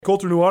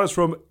Colter Nuanez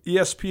from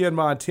ESPN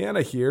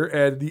Montana here,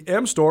 and the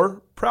M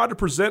Store, proud to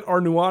present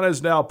our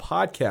Nuanez Now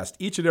podcast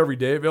each and every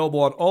day, available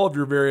on all of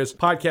your various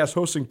podcast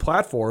hosting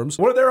platforms.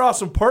 One of their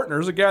awesome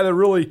partners, a guy that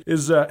really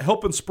is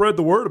helping spread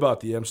the word about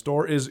the M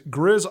Store, is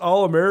Grizz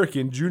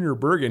All-American Junior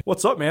Bergen.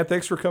 What's up, man?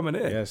 Thanks for coming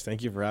in. Yes,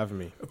 thank you for having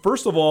me.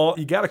 First of all,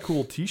 you got a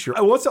cool t-shirt.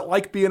 What's it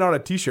like being on a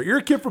t-shirt? You're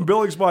a kid from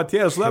Billings,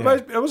 Montana, so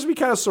that must be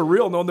kind of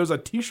surreal knowing there's a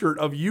t-shirt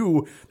of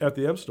you at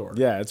the M Store.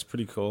 Yeah, it's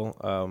pretty cool.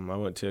 I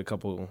went to a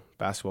couple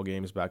basketball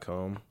games back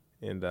home,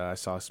 and I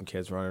saw some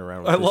kids running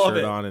around with the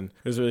shirt on, and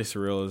it was really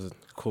surreal. It was a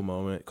cool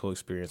moment, cool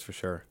experience for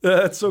sure.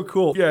 That's so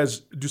cool. You guys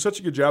do such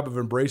a good job of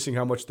embracing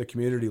how much the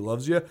community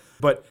loves you.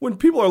 But when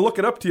people are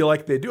looking up to you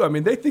like they do,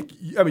 they think,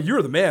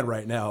 you're the man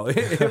right now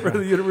for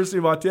the University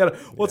of Montana.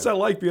 What's that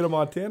like being a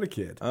Montana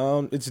kid?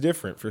 It's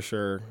different for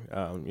sure.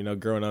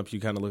 Growing up, you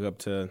kind of look up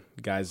to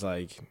guys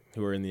like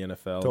who are in the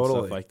NFL and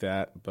stuff like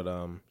that. But,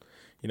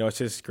 it's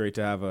just great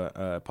to have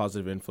a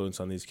positive influence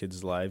on these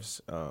kids' lives.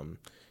 I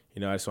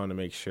just want to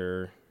make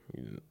sure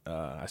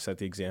I set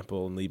the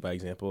example and lead by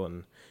example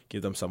and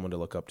give them someone to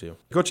look up to.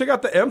 Go check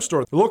out the M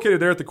Store. They're located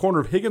there at the corner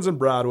of Higgins and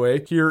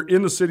Broadway here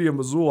in the city of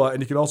Missoula,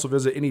 and you can also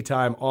visit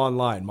anytime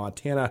online,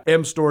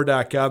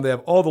 montanamstore.com. They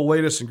have all the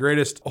latest and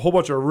greatest, a whole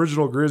bunch of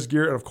original Grizz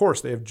gear, and of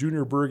course, they have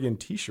Junior Bergen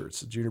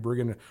t-shirts. Junior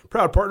Bergen,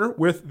 proud partner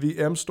with the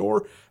M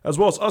Store, as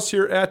well as us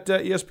here at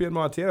ESPN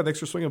Montana. Thanks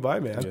for swinging by,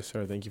 man. Yes,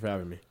 sir. Thank you for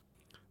having me.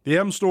 The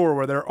M Store,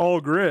 where they're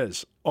all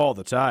Grizz all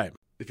the time.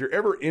 If you're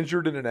ever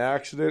injured in an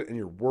accident and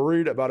you're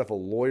worried about if a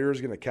lawyer is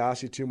going to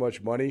cost you too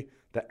much money,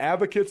 the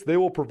Advocates, they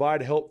will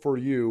provide help for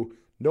you.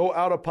 No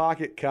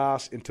out-of-pocket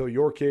costs until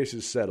your case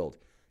is settled.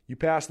 You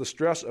pass the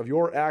stress of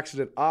your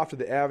accident off to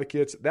the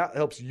Advocates. That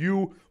helps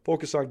you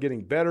focus on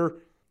getting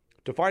better.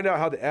 To find out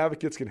how the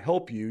Advocates can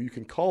help you, you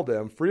can call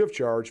them free of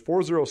charge,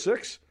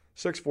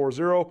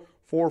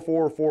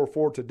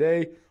 406-640-4444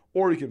 today,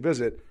 or you can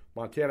visit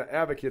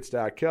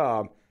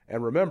montanaadvocates.com.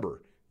 And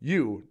remember,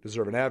 you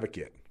deserve an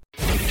advocate.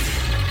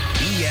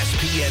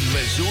 ESPN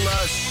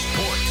Missoula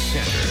Sports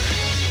Center.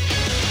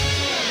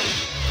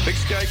 Big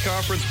Sky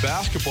Conference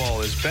basketball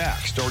is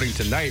back, starting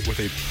tonight with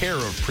a pair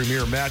of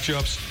premier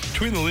matchups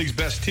between the league's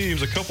best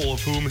teams, a couple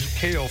of whom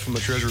hail from the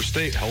Treasure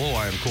State. Hello,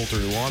 I am Colter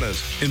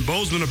Nuanez. In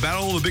Bozeman, a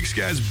battle of the Big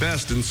Sky's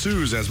best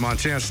ensues as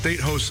Montana State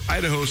hosts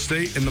Idaho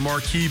State in the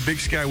marquee Big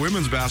Sky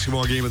women's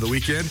basketball game of the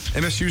weekend.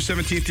 MSU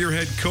 17th-year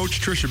head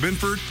coach Tricia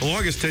Binford, the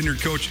longest tenured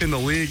coach in the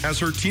league, has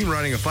her team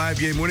riding a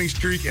 5-game winning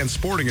streak and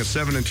sporting a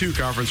 7-2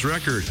 conference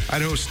record.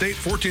 Idaho State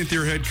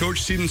 14th-year head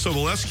coach Steven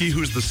Sobolewski,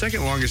 who's the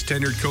second longest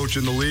tenured coach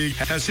in the league,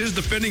 has his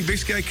defending Big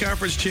Sky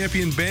Conference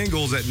champion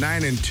Bengals at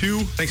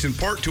 9-2, thanks in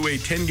part to a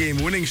 10-game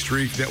winning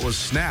streak that was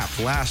snapped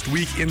last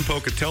week in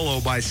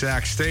Pocatello by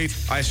Sac State.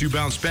 ISU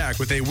bounced back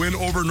with a win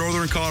over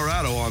Northern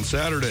Colorado on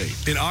Saturday.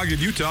 In Ogden,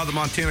 Utah, the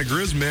Montana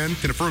Grizz men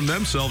can affirm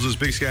themselves as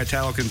Big Sky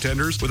title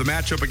contenders with a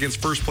matchup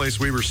against first-place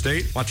Weber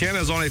State. Montana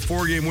is on a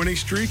 4-game winning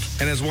streak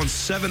and has won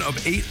 7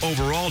 of 8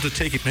 overall to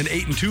take an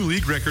 8-2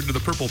 league record to the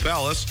Purple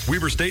Palace.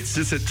 Weber State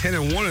sits at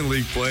 10-1 in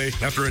league play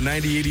after a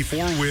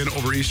 90-84 win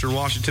over Eastern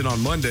Washington on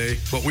Monday,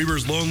 but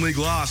Weber's lone league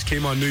loss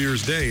came on New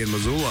Year's Day in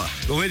Missoula.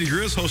 The Lady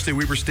Grizz host a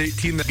Weber State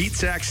team that beat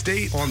Sac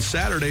State on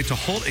Saturday to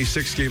halt a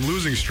 6-game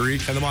losing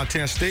streak, and the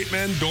Montana State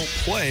men don't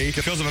play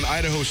because of an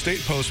Idaho State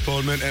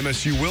postponement.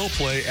 MSU will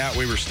play at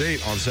Weber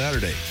State on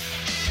Saturday.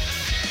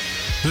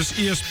 This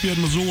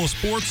ESPN Missoula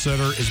Sports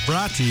Center is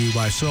brought to you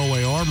by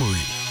Selway Armory.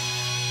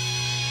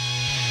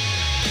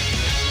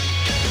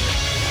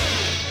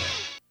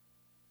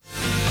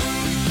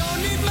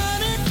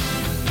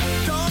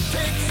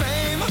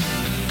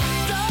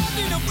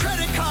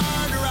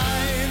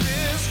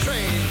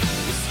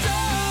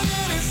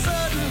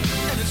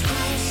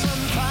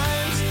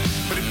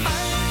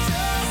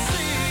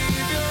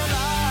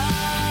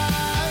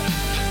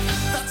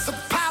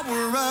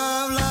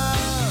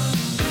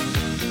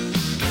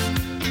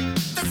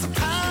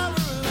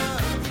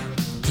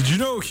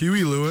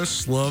 Huey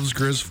Lewis loves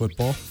Grizz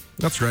football.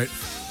 That's right.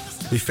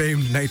 The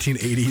famed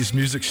 1980s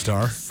music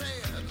star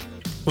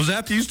was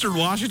at the Eastern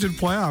Washington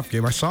playoff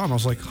game. I saw him. I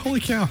was like, holy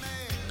cow,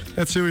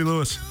 that's Huey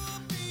Lewis.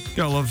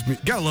 Gotta love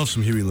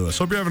some Huey Lewis.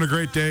 Hope you're having a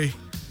great day.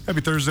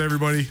 Happy Thursday,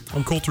 everybody.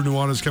 I'm Colter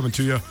Nuanez coming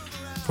to you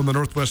from the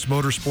Northwest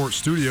Motorsports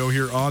Studio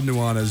here on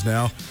Nuanez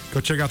Now. Go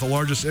check out the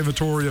largest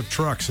inventory of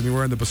trucks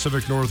anywhere in the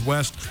Pacific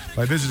Northwest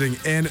by visiting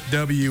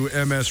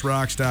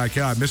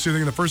nwmsrocks.com. Missed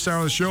anything in the first hour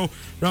of the show?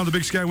 Around the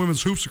Big Sky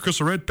Women's Hoops with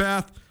Krista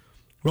Redpath.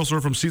 We also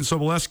heard from Steven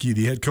Sobolewski,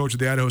 the head coach of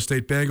the Idaho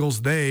State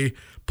Bengals. They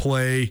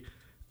play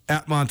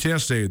at Montana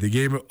State, the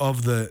game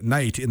of the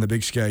night in the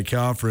Big Sky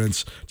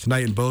Conference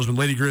tonight in Bozeman.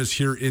 Lady Grizz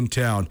here in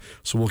town,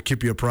 so we'll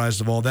keep you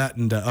apprised of all that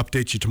and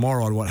update you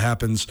tomorrow on what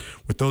happens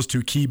with those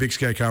two key Big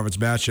Sky Conference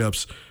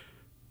matchups.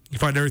 You can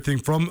find everything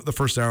from the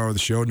first hour of the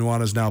show,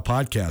 Nuanez Now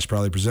podcast,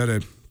 proudly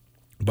presented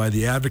by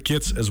the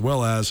Advocates as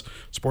well as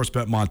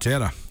Sportsbet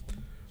Montana.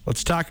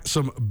 Let's talk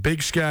some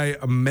Big Sky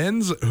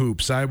men's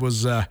hoops. I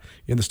was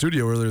in the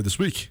studio earlier this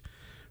week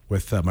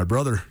with my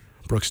brother,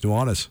 Brooks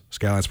Nuanez,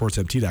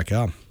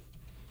 SkylineSportsMT.com.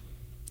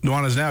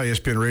 Nuanez Now,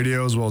 ESPN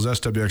Radio, as well as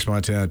SWX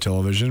Montana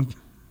Television.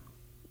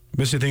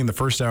 Miss anything in the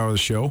first hour of the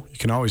show, you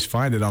can always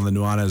find it on the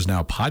Nuanez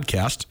Now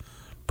podcast,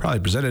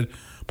 probably presented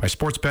by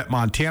Sportsbet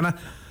Montana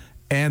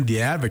and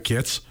the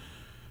Advocates.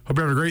 Hope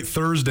you have a great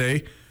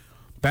Thursday.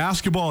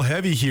 Basketball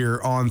heavy here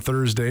on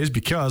Thursdays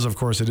because, of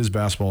course, it is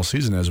basketball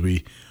season as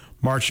we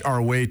march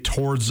our way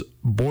towards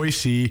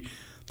Boise,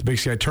 the Big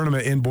Sky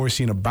Tournament in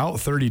Boise in about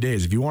 30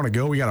 days. If you want to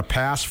go, we got a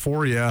pass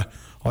for you.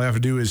 All you have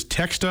to do is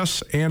text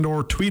us and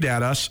or tweet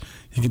at us.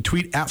 You can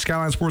tweet at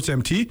Skyline Sports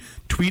MT,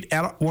 tweet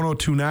at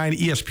 1029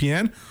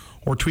 ESPN,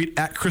 or tweet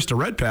at Krista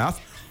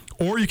Redpath.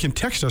 Or you can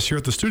text us here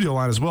at the studio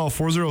line as well,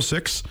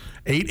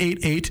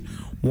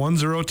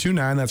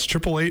 406-888-1029. That's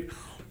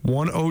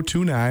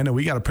 888-1029. And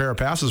we got a pair of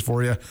passes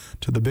for you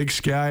to the Big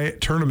Sky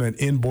Tournament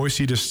in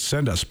Boise. Just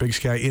send us Big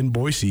Sky in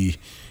Boise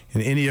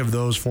in any of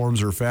those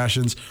forms or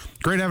fashions.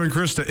 Great having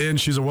Krista in.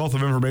 She's a wealth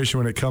of information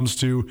when it comes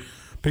to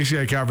Big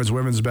Sky Conference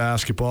women's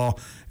basketball.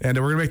 And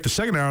we're going to make the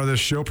second hour of this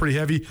show pretty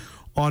heavy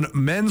on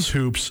men's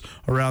hoops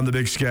around the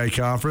Big Sky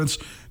Conference.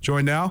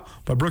 Joined now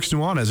by Brooks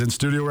Nuanez in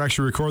studio. We're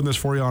actually recording this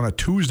for you on a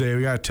Tuesday.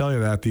 We got to tell you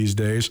that these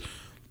days.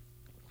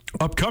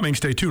 Upcoming,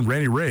 stay tuned,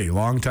 Randy Ray,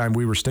 longtime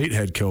Weber State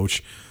head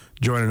coach,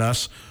 joining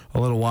us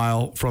a little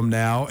while from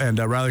now. And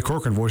Riley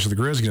Corcoran, voice of the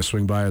Grizz, is going to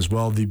swing by as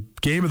well. The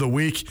game of the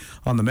week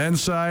on the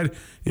men's side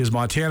is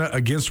Montana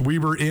against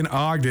Weber in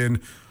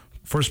Ogden.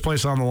 First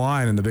place on the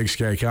line in the Big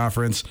Sky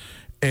Conference.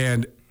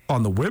 And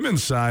on the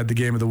women's side, the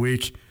game of the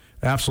week,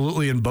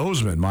 absolutely in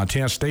Bozeman.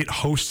 Montana State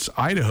hosts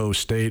Idaho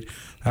State.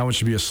 That one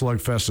should be a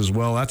slugfest as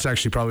well. That's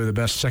actually probably the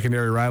best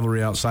secondary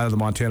rivalry outside of the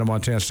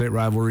Montana State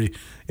rivalry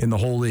in the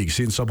whole league.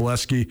 Seton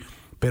Sobolewski,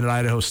 been at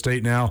Idaho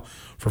State now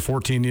for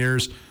 14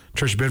 years.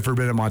 Tricia Binford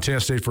been at Montana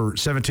State for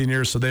 17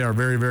 years, so they are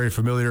very, very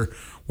familiar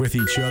with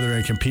each other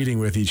and competing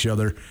with each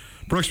other.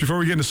 Brooks, before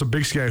we get into some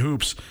Big Sky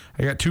hoops,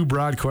 I got two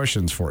broad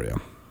questions for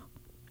you.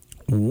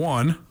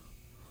 One,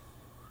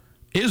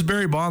 is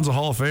Barry Bonds a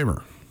Hall of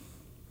Famer?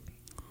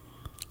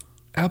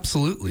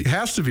 Absolutely. It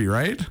has to be,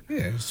 right?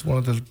 Yeah, it's one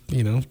of the,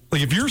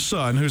 Like if your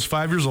son, who's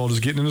 5 years old, is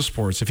getting into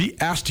sports, if he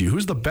asked you,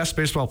 who's the best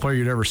baseball player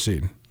you'd ever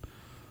seen?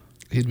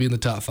 He'd be in the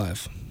top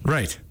 5.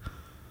 Right.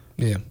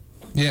 Yeah.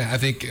 Yeah,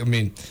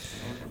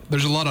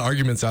 there's a lot of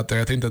arguments out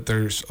there. I think that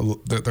there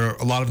are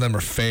a lot of them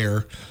are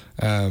fair.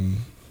 There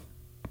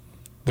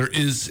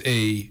is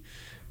a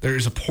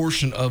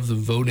portion of the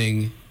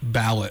voting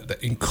ballot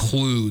that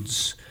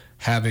includes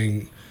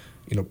having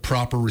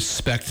proper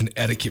respect and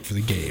etiquette for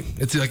the game.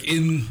 It's like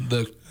in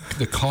the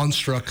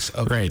constructs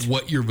of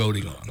what you're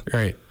voting on.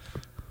 Right.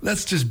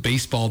 That's just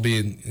baseball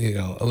being,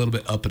 a little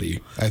bit uppity.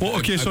 Are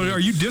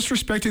you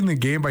disrespecting the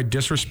game by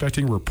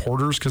disrespecting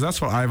reporters? Because that's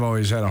what I've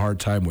always had a hard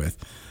time with.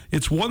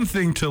 It's one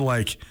thing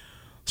to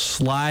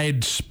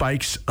slide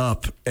spikes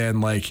up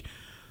and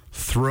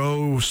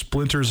throw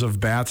splinters of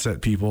bats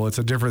at people. It's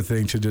a different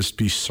thing to just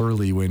be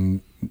surly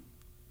when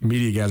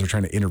media guys are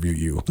trying to interview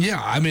you.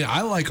 Yeah,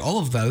 I like all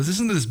of that.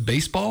 Isn't this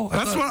baseball?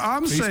 That's what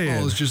I'm saying.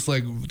 Baseball is just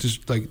like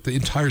the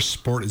entire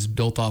sport is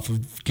built off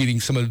of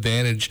getting some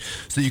advantage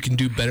so you can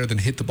do better than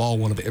hit the ball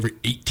one of every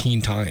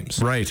 18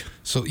 times. Right.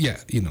 So, yeah,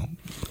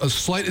 a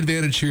slight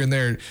advantage here and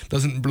there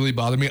doesn't really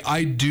bother me.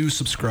 I do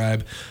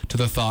subscribe to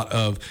the thought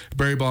of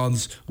Barry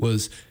Bonds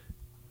was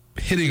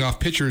hitting off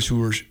pitchers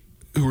who were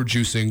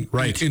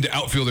juicing into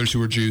outfielders who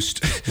were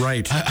juiced.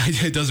 Right.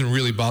 It doesn't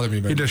really bother me.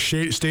 Into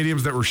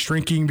stadiums that were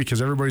shrinking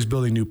because everybody's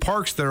building new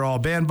parks. They're all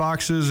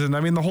bandboxes, and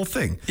the whole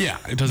thing. Yeah,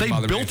 it doesn't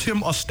bother me. They built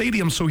him a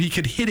stadium so he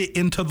could hit it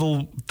into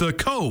the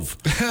cove.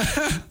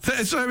 I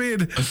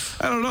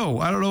don't know.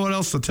 I don't know what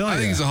else to tell you. I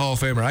think he's a Hall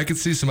of Famer. I could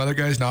see some other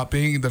guys not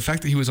being. The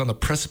fact that he was on the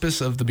precipice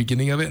of the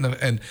beginning of it,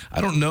 and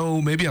I don't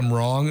know, maybe I'm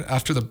wrong,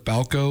 after the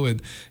Balco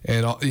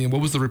and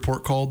what was the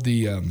report called?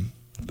 The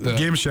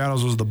Game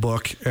Shadows was the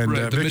book, and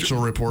the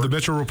Mitchell report. The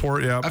Mitchell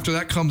report, yeah. After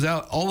that comes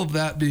out, all of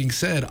that being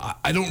said,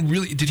 I don't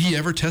really. Did he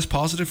ever test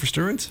positive for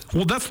steroids?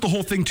 Well, that's the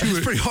whole thing too.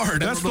 It's pretty hard.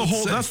 That's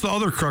the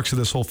other crux of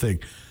this whole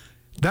thing.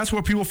 That's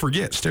what people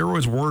forget.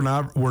 Steroids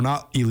were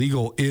not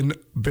illegal in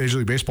Major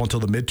League Baseball until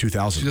the mid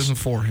 2000s.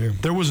 2004. Yeah.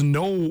 There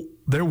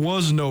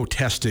was no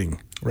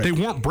testing. Right. They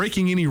weren't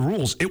breaking any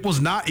rules. It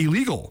was not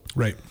illegal.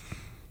 Right.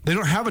 They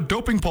don't have a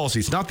doping policy.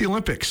 It's not the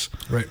Olympics.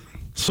 Right.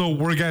 So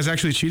were guys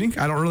actually cheating?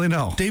 I don't really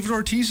know. David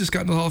Ortiz just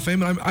got into the Hall of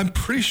Fame, and I'm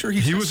pretty sure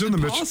he was in the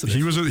positive.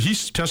 He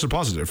tested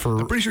positive for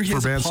I'm pretty sure he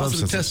has banned a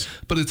positive substances.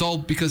 test, but it's all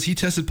because he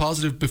tested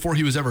positive before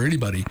he was ever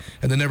anybody,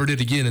 and then never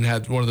did again, and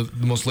had one of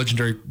the most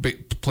legendary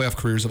playoff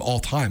careers of all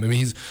time.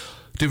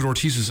 David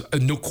Ortiz is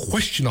no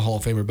question a Hall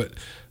of Famer, but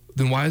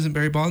then why isn't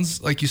Barry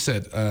Bonds, like you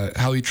said,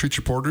 how he treats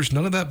reporters?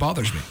 None of that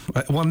bothers me.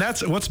 Well, and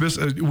that's what's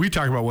missing. We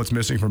talk about what's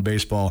missing from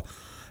baseball,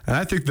 and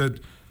I think that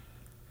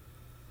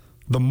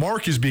the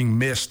mark is being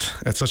missed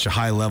at such a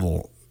high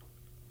level.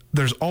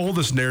 There's all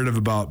this narrative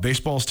about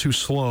baseball's too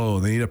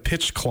slow. They need a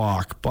pitch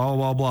clock, blah,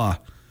 blah, blah.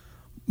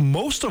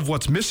 Most of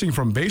what's missing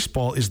from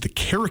baseball is the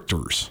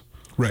characters.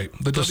 Right.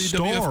 The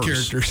WWF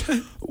characters.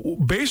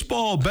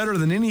 Baseball, better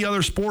than any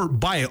other sport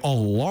by a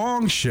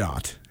long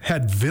shot,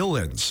 had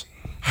villains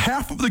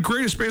Half of the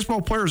greatest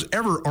baseball players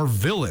ever are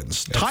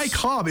villains. Ty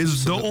Cobb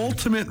is the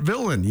ultimate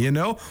villain, you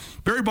know?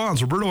 Barry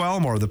Bonds, Roberto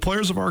Alomar, the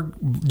players of our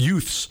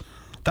youths.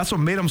 That's what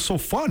made them so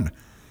fun.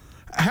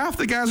 Half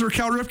the guys are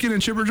Cal Ripken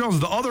and Chipper Jones.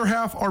 The other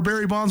half are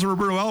Barry Bonds and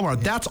Roberto Alomar.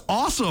 That's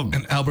awesome.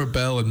 And Albert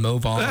Bell and Mo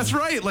Vaughn. That's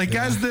right. Like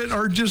guys that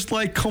are just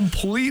like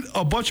complete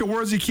a bunch of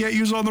words you can't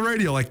use on the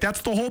radio. Like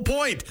that's the whole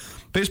point.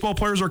 Baseball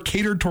players are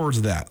catered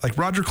towards that. Like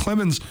Roger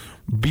Clemens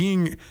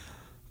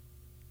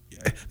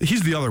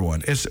he's the other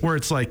one. It's where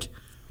it's like,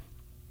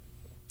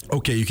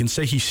 okay, you can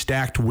say he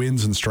stacked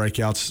wins and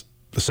strikeouts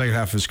the second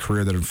half of his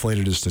career that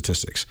inflated his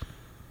statistics.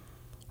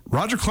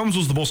 Roger Clemens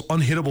was the most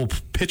unhittable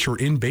pitcher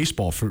in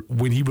baseball for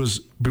when he was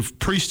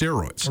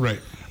pre-steroids.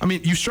 Right. I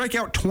mean, you strike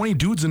out 20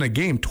 dudes in a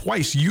game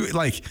twice. You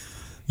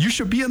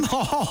should be in the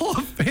Hall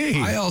of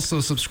Fame. I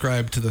also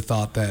subscribe to the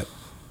thought that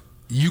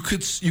you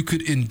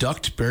could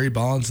induct Barry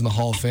Bonds in the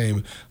Hall of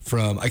Fame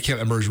from, I can't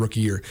remember his rookie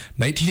year,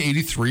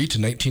 1983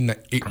 to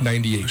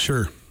 1998.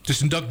 Sure.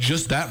 Just induct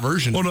just that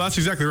version. Oh, no, that's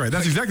exactly right.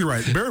 That's exactly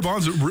right. Barry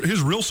Bonds,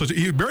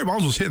 Barry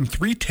Bonds was hitting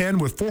 .310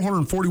 with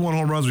 441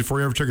 home runs before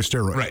he ever took a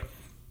steroid. Right.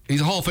 He's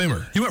a Hall of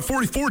Famer. He went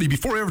 40-40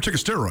 before he ever took a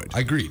steroid.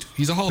 I agreed.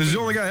 He's a Hall of Famer. He's the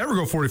only guy to ever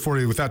go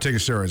 40-40 without taking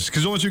steroids.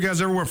 Because only 3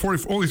 guys ever went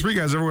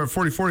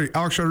 40-40.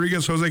 Alex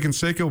Rodriguez, Jose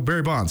Canseco,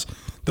 Barry Bonds.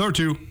 The other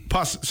two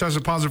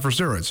tested positive for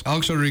steroids.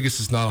 Alex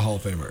Rodriguez is not a Hall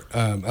of Famer.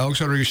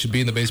 Alex Rodriguez should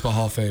be in the Baseball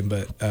Hall of Fame,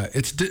 but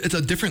it's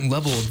a different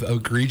level of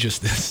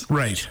egregiousness.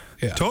 Right.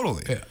 Yeah.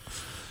 Totally. Yeah.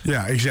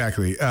 Yeah,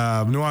 exactly.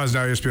 Nuanez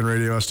Now, ESPN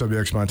Radio,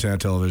 SWX Montana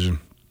Television.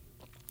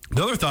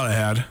 The other thought I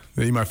had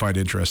that you might find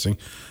interesting,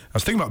 I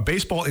was thinking about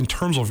baseball in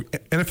terms of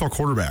NFL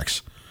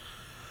quarterbacks.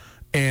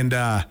 And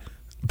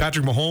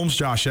Patrick Mahomes,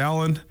 Josh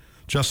Allen,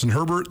 Justin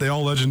Herbert, they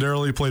all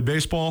legendarily played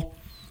baseball.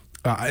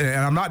 And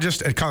I'm not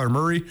just at Kyler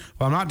Murray,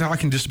 but I'm not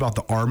talking just about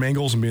the arm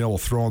angles and being able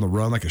to throw on the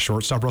run like a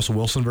shortstop. Russell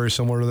Wilson, very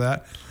similar to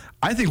that.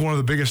 I think one of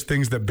the biggest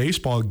things that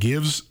baseball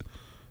gives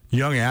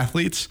young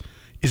athletes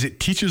is it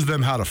teaches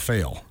them how to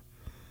fail.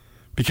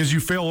 Because you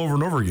fail over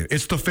and over again.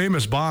 It's the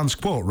famous Bonds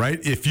quote, right?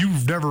 If you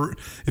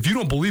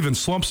don't believe in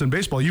slumps in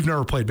baseball, you've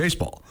never played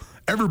baseball.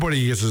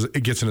 Everybody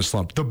gets in a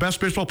slump. The best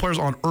baseball players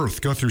on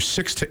earth go through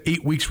 6 to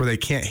 8 weeks where they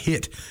can't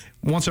hit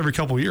once every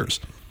couple of years.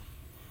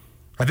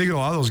 I think a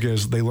lot of those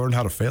guys, they learned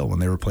how to fail when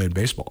they were playing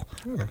baseball.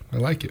 Yeah, I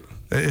like it.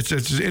 It's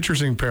an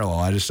interesting parallel.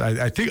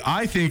 I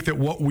think that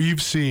what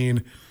we've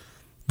seen,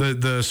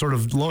 the sort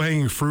of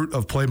low-hanging fruit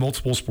of play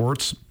multiple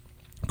sports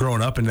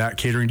growing up and that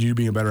catering to you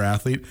being a better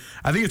athlete,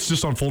 I think it's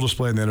just on full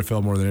display in the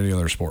NFL more than any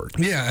other sport.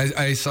 Yeah,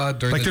 I saw it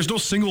during there's no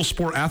single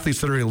sport athletes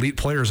that are elite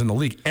players in the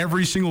league.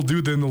 Every single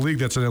dude in the league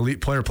that's an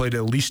elite player played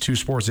at least 2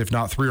 sports, if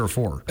not 3 or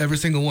 4. Every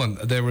single one.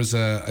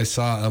 I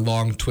saw a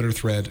long Twitter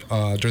thread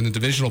during the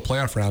divisional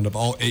playoff round of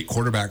all 8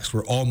 quarterbacks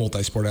were all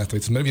multi-sport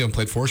athletes. Many of them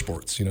played 4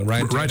 sports. You know,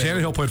 Ryan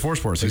Tannehill played 4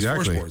 sports,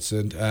 exactly. 4 sports.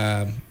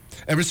 And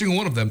every single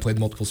one of them played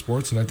multiple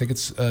sports, and I think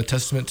it's a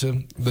testament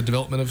to the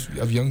development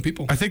of young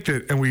people. I think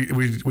that, and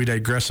we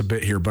digress a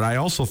bit here, but I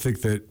also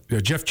think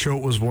that Jeff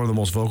Choate was one of the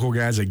most vocal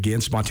guys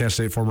against Montana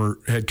State, former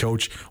head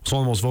coach, was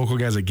one of the most vocal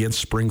guys against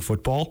spring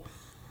football.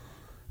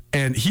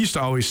 And he used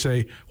to always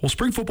say, well,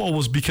 spring football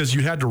was because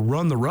you had to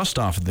run the rust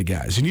off of the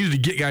guys. You needed to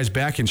get guys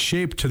back in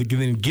shape to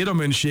then get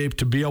them in shape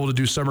to be able to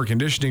do summer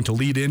conditioning to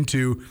lead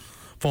into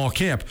fall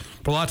camp.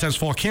 But a lot of times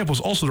fall camp was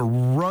also to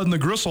run the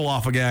gristle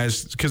off of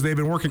guys because they've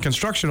been working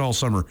construction all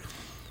summer.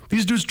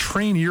 These dudes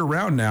train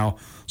year-round now,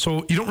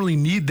 so you don't really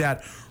need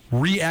that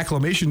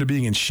reacclimation to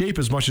being in shape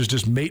as much as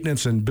just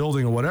maintenance and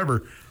building or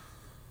whatever.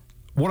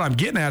 What I'm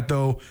getting at,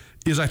 though,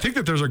 is I think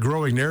that there's a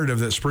growing narrative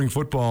that spring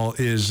football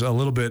is a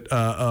little bit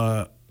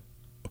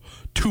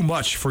too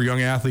much for young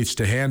athletes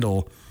to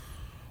handle.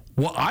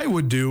 What I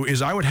would do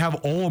is I would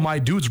have all of my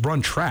dudes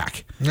run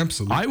track.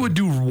 Absolutely. I would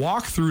do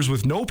walkthroughs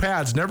with no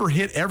pads, never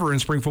hit ever in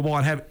spring football,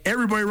 and have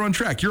everybody run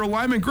track. You're a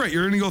lineman, great.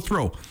 You're going to go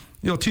throw.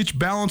 Teach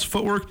balance,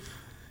 footwork.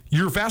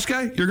 You're a fast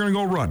guy, you're going to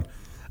go run.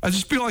 I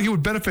just feel like it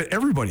would benefit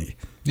everybody.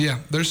 Yeah,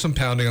 there's some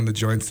pounding on the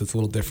joints that's a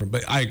little different,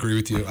 but I agree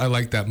with you. I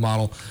like that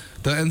model.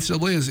 The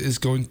NCAA is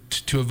going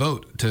to a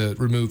vote to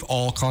remove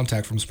all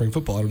contact from spring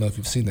football. I don't know if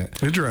you've seen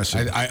that.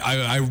 Interesting.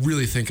 I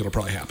really think it'll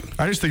probably happen.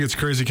 I just think it's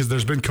crazy because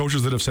there's been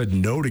coaches that have said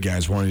no to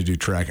guys wanting to do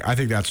track. I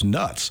think that's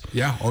nuts.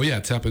 Yeah. Oh, yeah.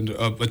 It's happened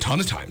a ton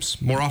of times,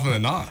 more often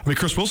than not. I mean,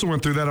 Chris Wilson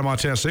went through that at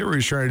Montana State where he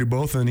was trying to do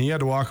both, and he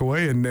had to walk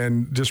away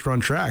and just run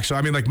track. So,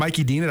 I mean, like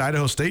Mikey Dean at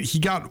Idaho State, he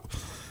got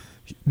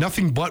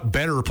nothing but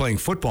better playing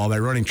football by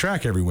running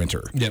track every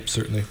winter. Yep,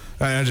 certainly.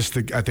 I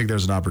think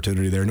there's an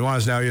opportunity there.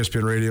 Nuanez Now,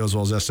 ESPN Radio, as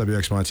well as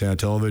SWX Montana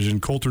Television.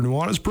 Colter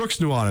Nuanez, Brooks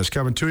Nuanez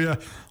coming to you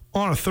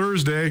on a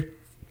Thursday.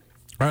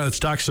 All right, let's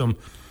talk some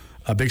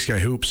Big Sky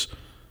Hoops.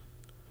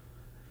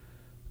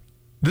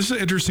 This is an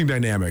interesting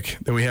dynamic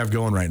that we have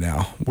going right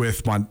now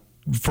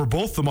for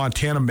both the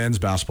Montana men's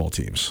basketball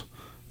teams.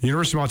 The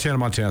University of Montana,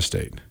 Montana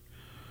State.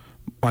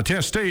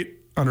 Montana State,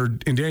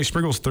 in Danny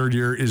Springel's third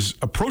year, is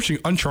approaching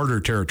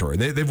uncharted territory.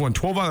 They've won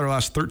 12 out of their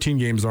last 13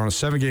 games. They're on a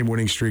 7-game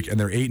winning streak, and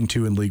they're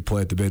 8-2 in league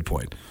play at the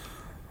midpoint.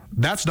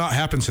 That's not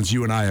happened since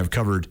you and I have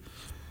covered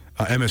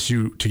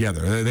MSU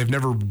together. They've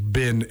never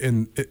been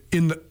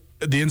in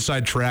the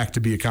inside track to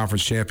be a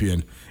conference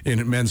champion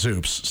in men's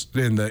hoops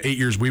in the 8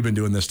 years we've been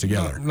doing this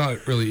together.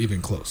 Not really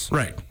even close.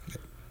 Right.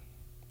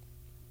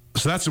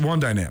 So that's one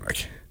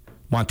dynamic.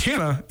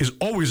 Montana is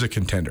always a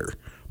contender.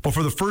 But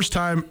for the first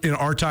time in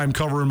our time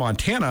covering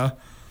Montana,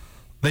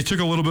 they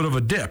took a little bit of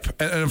a dip.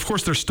 And of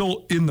course, they're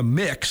still in the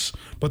mix,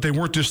 but they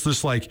weren't just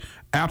this like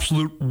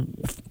absolute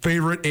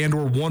favorite and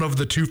or one of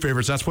the two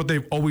favorites. That's what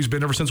they've always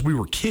been ever since we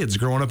were kids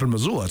growing up in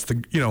Missoula. It's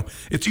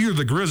it's either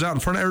the Grizz out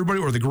in front of everybody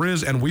or the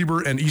Grizz and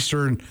Weber and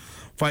Eastern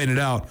fighting it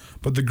out.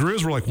 But the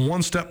Grizz were like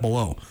one step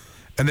below.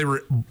 And they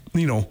were,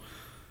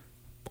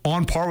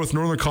 on par with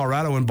Northern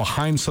Colorado and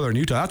behind Southern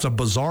Utah. That's a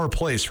bizarre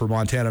place for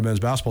Montana men's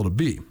basketball to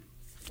be.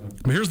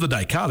 But here's the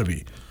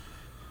dichotomy.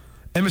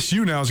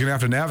 MSU now is going to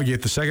have to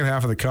navigate the second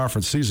half of the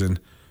conference season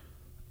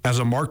as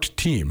a marked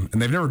team,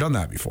 and they've never done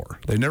that before.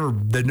 They've never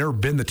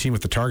been the team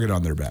with the target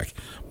on their back.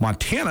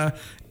 Montana,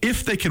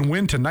 if they can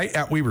win tonight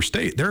at Weber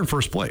State, they're in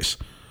first place.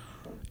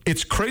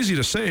 It's crazy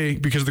to say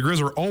because the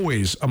Grizz are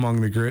always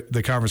among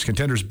the conference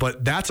contenders,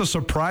 but that's a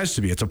surprise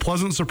to me. It's a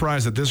pleasant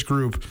surprise that this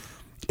group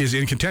is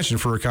in contention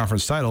for a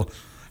conference title.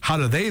 How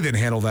do they then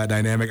handle that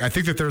dynamic? I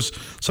think that there's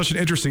such an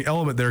interesting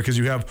element there because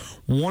you have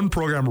one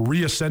program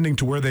reascending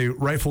to where they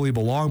rightfully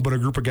belong, but a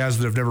group of guys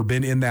that have never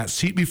been in that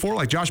seat before.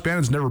 Like Josh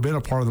Bannon's never been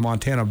a part of the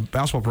Montana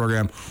basketball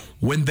program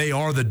when they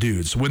are the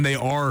dudes, when they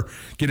are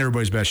getting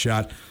everybody's best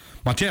shot.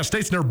 Montana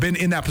State's never been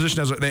in that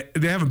position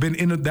they haven't been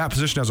in that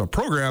position as a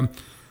program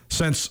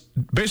since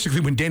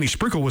basically when Danny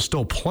Sprinkle was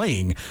still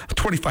playing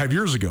 25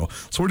 years ago.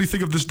 So what do you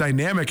think of this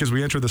dynamic as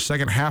we enter the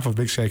second half of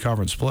Big Sky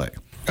Conference play?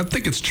 I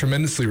think it's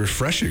tremendously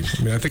refreshing.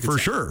 I mean, I think for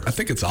sure. I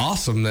think it's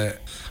awesome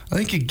that I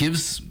think it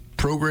gives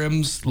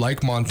programs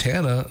like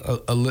Montana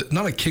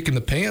not a kick in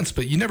the pants,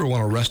 but you never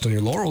want to rest on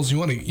your laurels. You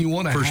want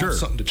to have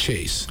something to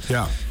chase.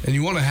 Yeah, and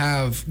you want to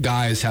have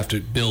guys have to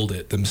build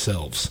it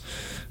themselves.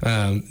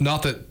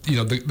 Not that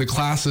the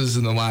classes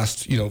in the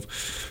last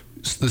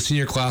the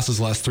senior classes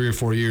the last 3 or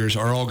 4 years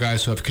are all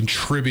guys who have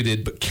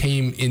contributed but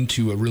came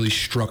into a really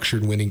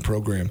structured winning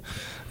program.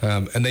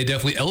 And they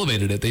definitely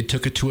elevated it. They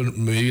took it to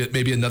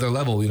maybe another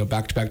level,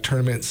 back-to-back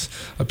tournaments,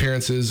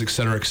 appearances, et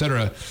cetera, et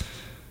cetera.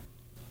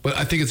 But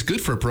I think it's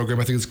good for a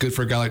program. I think it's good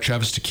for a guy like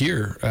Travis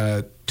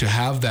DeCuire to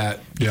have that,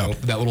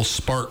 that little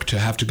spark to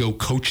have to go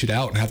coach it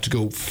out and have to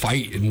go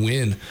fight and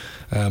win.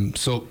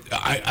 So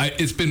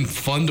it's been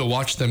fun to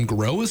watch them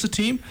grow as a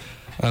team.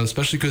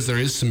 Especially because there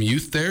is some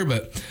youth there,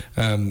 but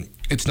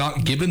it's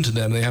not given to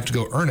them. They have to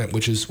go earn it,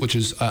 which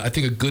is I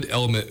think a good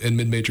element in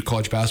mid-major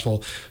college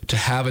basketball to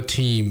have a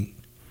team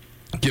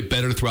get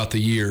better throughout the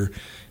year,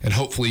 and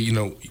hopefully,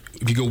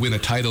 if you go win a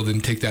title, then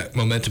take that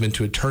momentum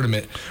into a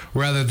tournament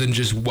rather than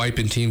just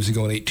wiping teams and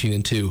going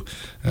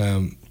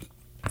 18-2.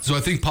 So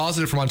I think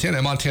positive for Montana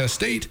and Montana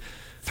State.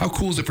 How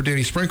cool is it for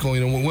Danny Sprinkle,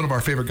 one of our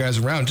favorite guys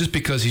around, just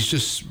because he's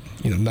just,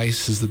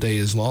 nice as the day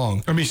is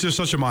long. I mean, he's just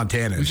such a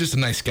Montanan. He's just a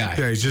nice guy.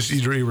 Yeah,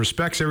 he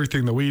respects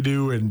everything that we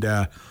do. And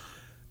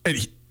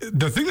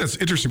the thing that's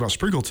interesting about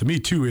Sprinkle to me,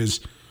 too, is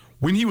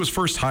when he was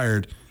first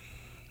hired,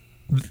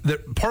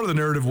 that part of the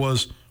narrative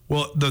was,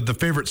 well, the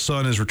favorite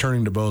son is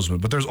returning to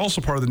Bozeman. But there's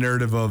also part of the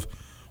narrative of,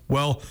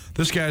 well,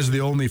 this guy's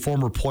the only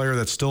former player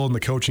that's still in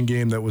the coaching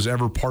game that was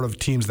ever part of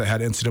teams that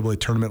had NCAA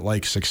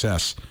tournament-like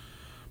success.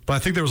 But I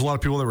think there was a lot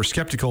of people that were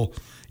skeptical.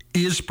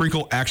 Is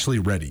Sprinkle actually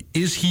ready?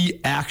 Is he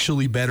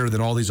actually better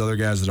than all these other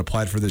guys that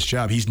applied for this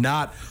job? He's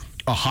not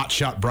a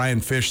hotshot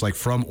Brian Fish like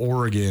from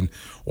Oregon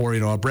or,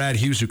 a Brad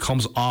Hughes who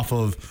comes off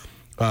of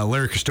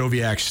Larry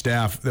Kostoviak's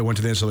staff that went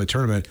to the NCAA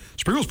tournament.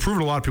 Sprinkle's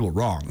proven a lot of people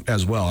wrong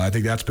as well. I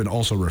think that's been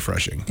also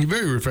refreshing.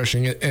 Very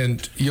refreshing.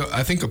 And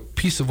I think a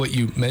piece of what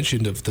you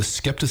mentioned of the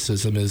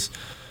skepticism is,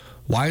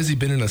 why has he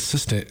been an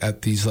assistant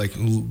at these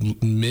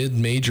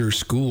mid-major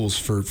schools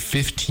for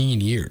 15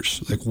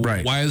 years?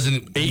 Right. Why isn't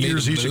it 8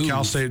 years each at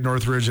Cal State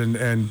Northridge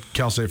and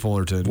Cal State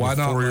Fullerton? Why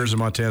not 4 years at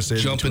Montana State?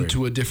 Jump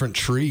into a different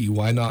tree?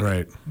 Why not?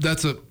 Right.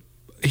 That's a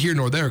here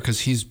nor there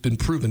because he's been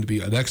proven to be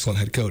an excellent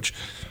head coach.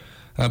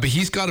 But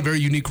he's got a very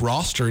unique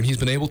roster, and he's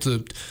been able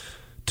to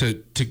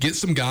get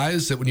some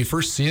guys that when you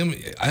first see him,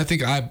 I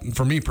think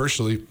for me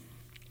personally,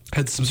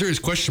 had some serious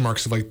question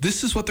marks of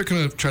this is what they're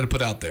going to try to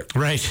put out there.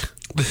 Right.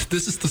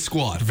 This is the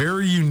squad.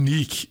 Very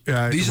unique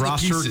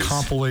roster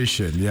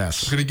compilation,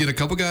 yes. We're going to get a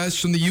couple guys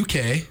from the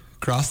UK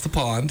across the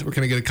pond. We're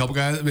going to get a couple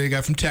guys, maybe a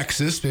guy from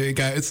Texas, maybe a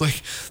guy. It's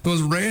like the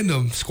most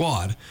random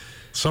squad.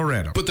 So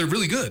random. But they're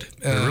really good.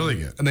 They're really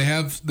good. And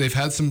they've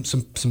had some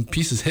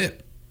pieces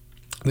hit.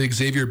 The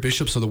Xavier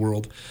Bishops of the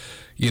world,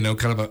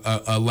 kind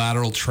of a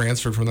lateral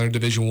transfer from their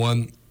Division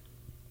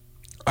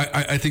I.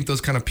 I think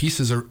those kind of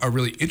pieces are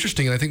really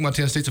interesting, and I think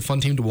Montana State's a fun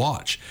team to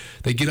watch.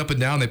 They get up and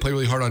down, they play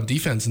really hard on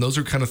defense, and those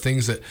are kind of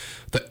things that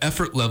the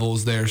effort level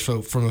is there.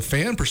 So from a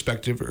fan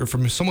perspective, or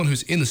from someone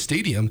who's in the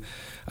stadium,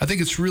 I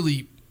think it's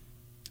really,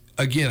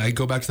 again, I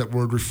go back to that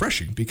word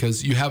refreshing,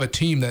 because you have a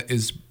team that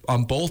is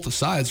on both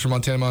sides for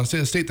Montana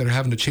State that are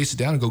having to chase it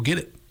down and go get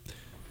it.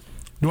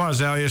 Nuanez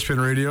Now,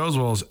 ESPN Radio, as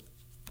well as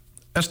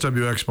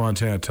SWX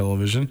Montana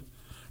Television.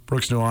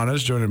 Brooks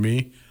Nuanez joining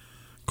me,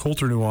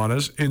 Colter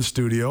Nuanez in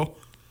studio.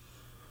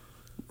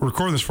 We're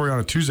recording this for you on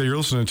a Tuesday. You're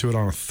listening to it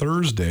on a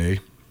Thursday.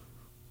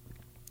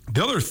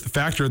 The other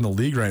factor in the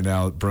league right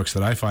now, Brooks,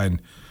 that I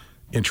find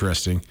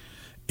interesting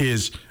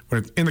is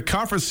when in the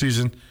conference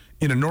season,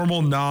 in a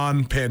normal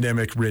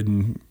non-pandemic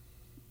ridden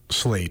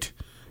slate,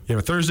 you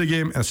have a Thursday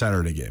game and a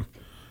Saturday game.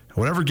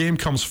 Whatever game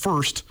comes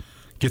first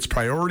gets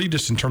priority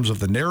just in terms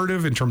of the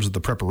narrative, in terms of the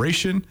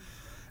preparation.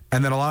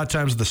 And then a lot of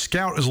times the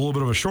scout is a little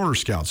bit of a shorter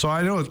scout. So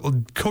I know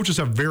coaches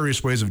have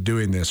various ways of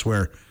doing this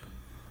where,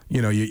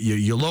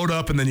 you load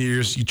up and then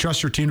you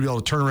trust your team to be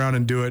able to turn around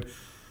and do it.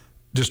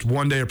 Just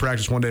one day of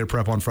practice, one day of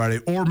prep on Friday.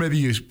 Or maybe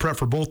you prep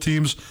for both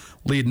teams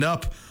leading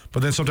up,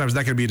 but then sometimes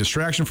that can be a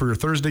distraction for your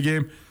Thursday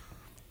game.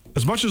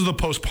 As much as the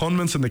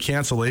postponements and the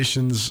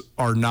cancellations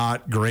are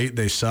not great,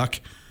 they suck.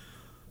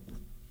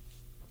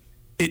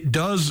 It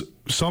does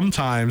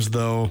sometimes,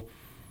 though,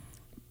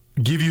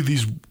 give you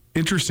these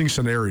interesting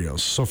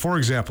scenarios. So, for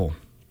example,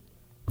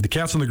 the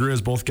Cats and the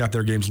Grizz both got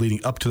their games leading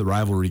up to the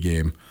rivalry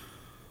game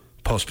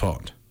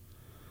postponed.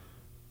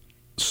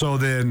 So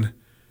then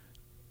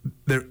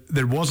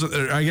there wasn't,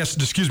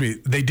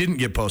 they didn't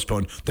get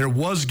postponed. There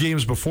was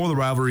games before the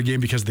rivalry game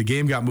because the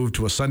game got moved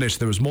to a Sunday, so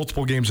there was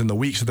multiple games in the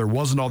week, so there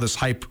wasn't all this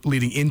hype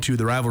leading into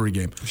the rivalry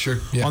game. Sure.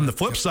 Yeah. On the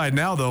flip side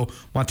now, though,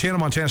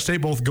 Montana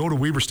State both go to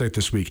Weber State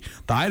this week.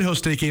 The Idaho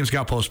State games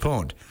got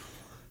postponed.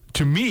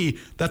 To me,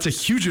 that's a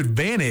huge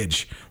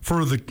advantage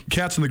for the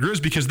Cats and the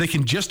Grizz because they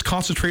can just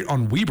concentrate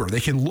on Weber. They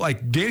can,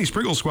 like Danny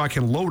Springel's squad,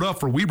 can load up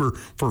for Weber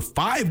for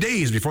 5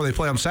 days before they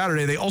play on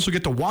Saturday. They also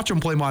get to watch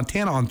them play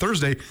Montana on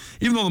Thursday.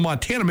 Even though the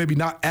Montana maybe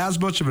not as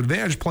much of an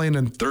advantage playing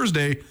on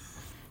Thursday,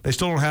 they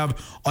still don't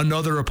have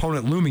another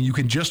opponent looming. You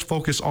can just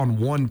focus on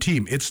one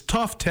team. It's a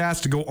tough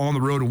task to go on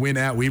the road and win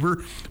at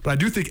Weber, but I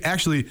do think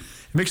actually it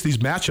makes these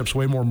matchups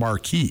way more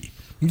marquee.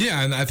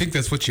 Yeah, and I think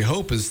that's what you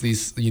hope is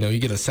these. You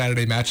get a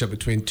Saturday matchup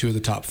between two of the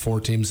top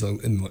four teams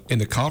in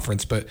the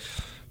conference. But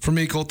for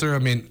me, Colter, I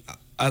mean,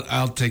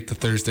 I'll take the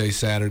Thursday,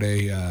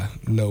 Saturday,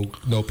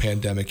 no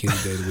pandemic any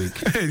day of the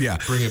week. Yeah,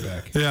 bring it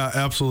back. Yeah,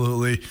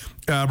 absolutely.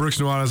 Brooks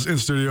Nuanez in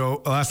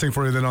studio. Last thing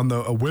for you then on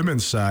the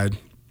women's side,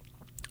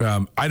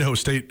 Idaho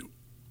State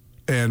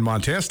and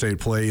Montana State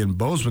play in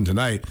Bozeman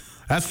tonight.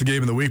 That's the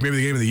game of the week, maybe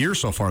the game of the year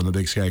so far in the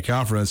Big Sky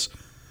Conference.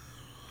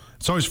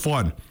 It's always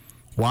fun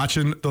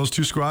watching those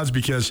two squads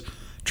because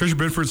Tricia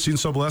Binford and Seton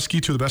Sobolewski,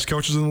 two of the best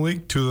coaches in the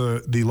league, two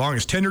of the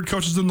longest tenured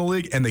coaches in the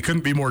league, and they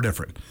couldn't be more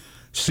different.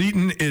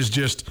 Seton is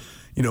just,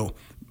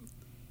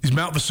 he's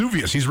Mount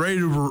Vesuvius. He's ready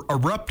to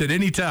erupt at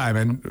any time,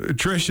 and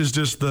Trish is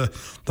just the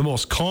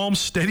most calm,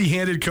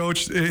 steady-handed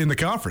coach in the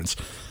conference.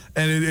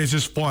 And it's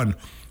just fun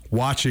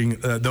watching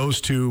those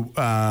two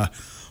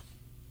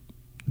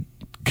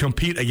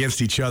compete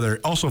against each other.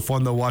 Also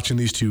fun, though, watching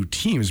these two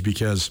teams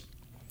because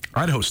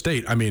Idaho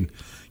State, I mean,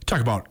 you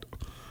talk about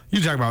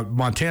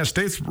Montana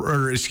State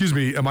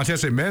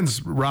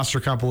men's roster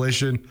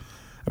compilation.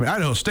 I mean,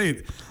 Idaho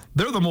State,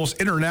 they're the most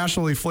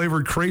internationally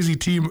flavored, crazy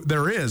team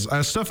there is.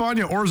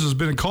 Stefania Orz has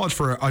been in college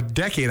for a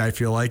decade, I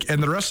feel like,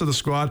 and the rest of the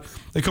squad,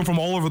 they come from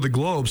all over the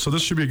globe, so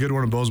this should be a good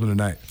one in Bozeman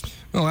tonight.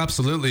 Oh,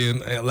 absolutely.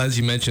 And as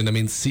you mentioned, I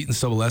mean, Seton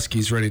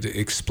Sobolewski's ready to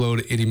explode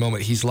at any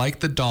moment. He's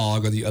like the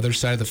dog on the other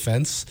side of the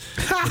fence,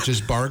 that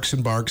just barks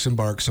and barks and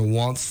barks and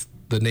wants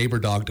the neighbor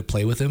dog to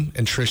play with him,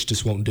 and Trish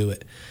just won't do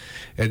it.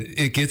 And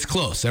it gets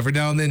close. Every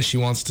now and then she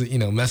wants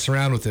to, mess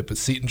around with it, but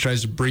Seton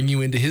tries to bring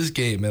you into his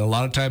game. And a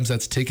lot of times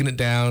that's taking it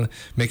down,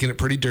 making it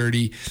pretty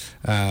dirty.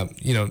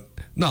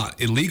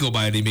 Not illegal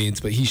by any means,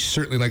 but he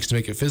certainly likes to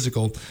make it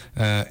physical.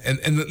 That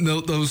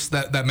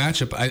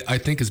matchup, I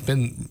think, has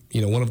been,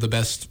 one of the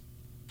best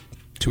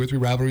 2 or 3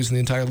 rivalries in the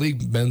entire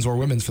league, men's or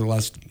women's, for the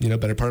last,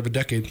 better part of a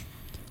decade.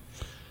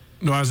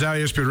 Nuanez now,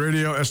 ESPN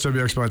Radio,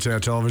 SWX Montana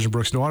Television.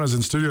 Brooks Nuanez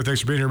in studio.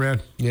 Thanks for being here,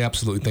 man. Yeah,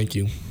 absolutely. Thank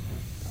you.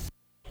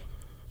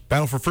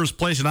 Battle for first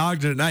place in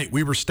Ogden at night.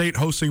 Weber State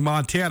hosting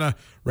Montana.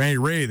 Randy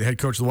Ray, the head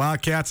coach of the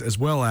Wildcats, as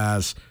well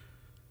as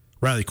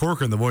Riley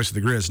Corcoran, the voice of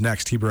the Grizz.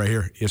 Next, Heber right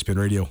here, ESPN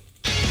Radio.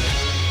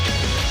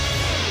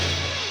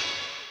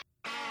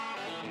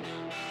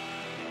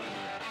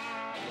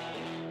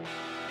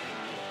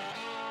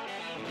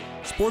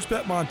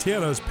 Sportsbet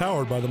Montana is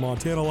powered by the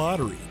Montana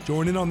Lottery.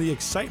 Join in on the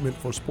excitement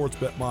for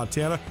Sportsbet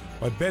Montana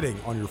by betting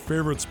on your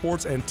favorite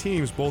sports and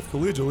teams both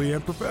collegially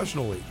and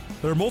professionally.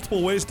 There are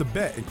multiple ways to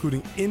bet,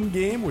 including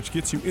in-game, which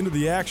gets you into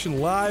the action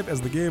live as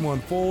the game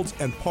unfolds,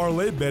 and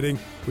parlay betting,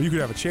 where you could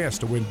have a chance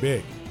to win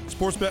big.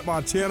 Sportsbet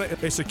Montana,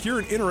 a secure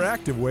and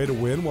interactive way to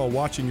win while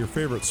watching your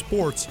favorite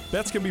sports.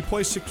 Bets can be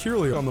placed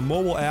securely on the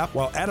mobile app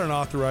while at an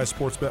authorized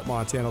Sportsbet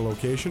Montana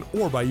location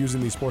or by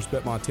using the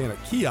Sportsbet Montana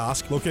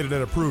kiosk located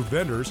at approved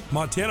vendors.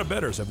 Montana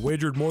bettors have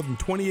wagered more than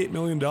 $28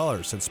 million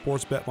since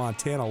Sportsbet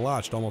Montana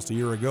launched almost a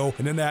year ago,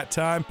 and in that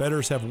time,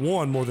 bettors have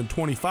won more than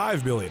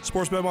 $25 million.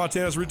 Sportsbet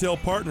Montana's retail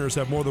partners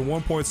have more than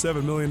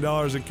 $1.7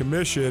 million in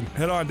commission.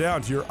 Head on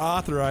down to your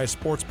authorized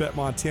Sportsbet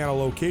Montana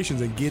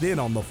locations and get in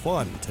on the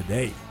fun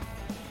today.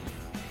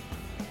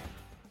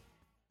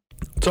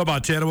 What's up,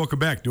 Montana? Welcome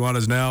back.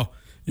 Nuanez now,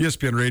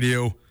 ESPN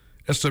Radio,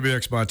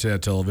 SWX Montana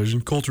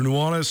Television. Colter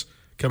Nuanez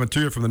coming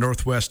to you from the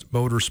Northwest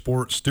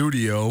Motorsport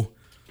Studio.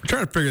 We're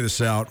trying to figure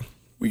this out.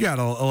 We got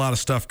a lot of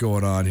stuff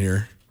going on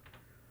here.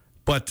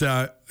 But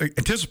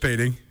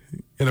anticipating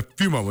in a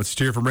few moments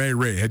to hear from Randy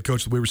Rahe, head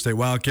coach of the Weber State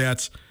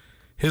Wildcats.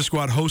 His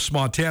squad hosts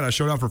Montana,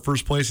 showed out for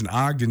first place in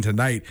Ogden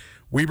tonight.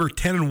 Weber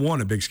 10-1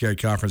 in Big Sky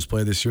Conference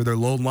play this year. Their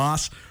lone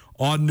loss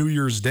on New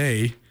Year's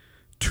Day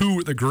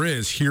to the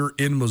Grizz here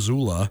in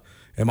Missoula.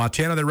 And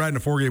Montana, they're riding a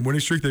 4-game winning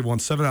streak. They've won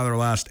 7 out of their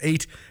last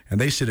 8, and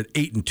they sit at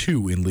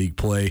 8-2 in league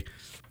play.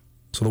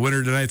 So the winner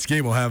of tonight's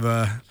game will have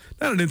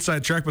not an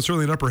inside track, but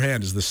certainly an upper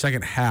hand as the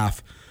second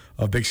half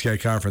of Big Sky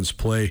Conference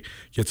play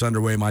gets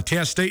underway.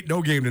 Montana State,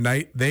 no game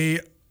tonight. They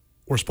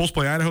were supposed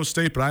to play Idaho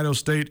State, but Idaho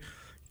State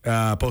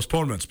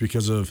postponements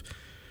because of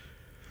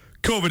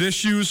COVID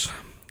issues.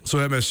 So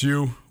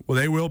MSU, well,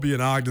 they will be in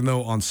Ogden,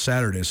 though, on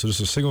Saturday. So just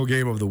a single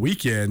game of the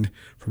weekend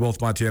for both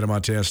Montana and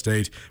Montana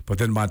State. But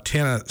then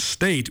Montana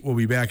State will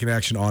be back in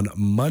action on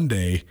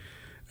Monday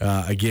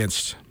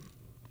against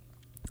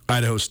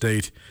Idaho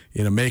State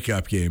in a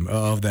makeup game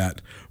of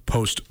that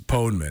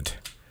postponement.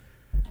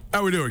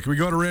 How we doing? Can we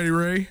go to Randy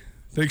Rahe?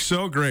 Think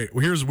so? Great.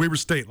 Well, here's Weber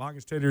State,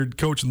 longest tenured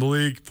coach in the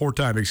league,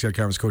 4-time Big Sky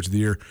Conference Coach of the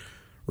Year.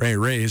 Randy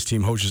Rahe, his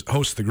team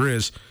hosts the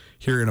Grizz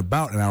here in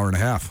about an hour and a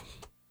half.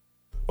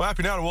 Well,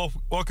 happy now to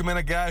welcome in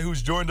a guy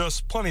who's joined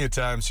us plenty of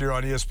times here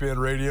on ESPN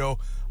Radio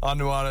on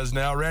Nuanez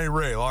Now. Randy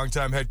Rahe,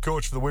 longtime head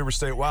coach for the Weber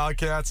State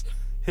Wildcats.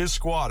 His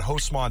squad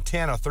hosts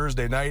Montana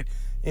Thursday night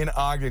in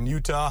Ogden,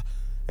 Utah.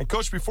 And,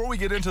 Coach, before we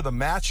get into the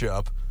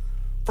matchup,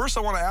 first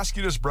I want to ask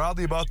you just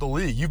broadly about the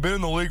league. You've been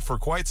in the league for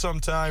quite some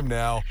time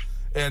now,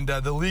 and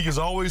the league is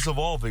always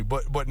evolving.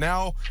 But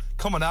now,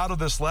 coming out of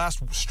this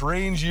last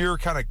strange year,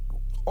 kind of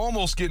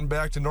almost getting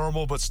back to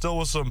normal, but still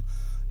with some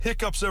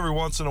hiccups every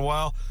once in a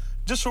while,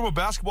 just from a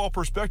basketball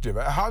perspective,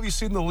 how have you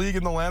seen the league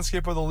and the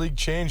landscape of the league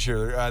change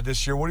here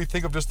this year? What do you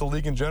think of just the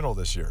league in general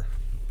this year?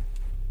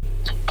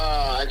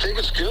 I think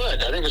it's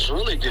good. I think it's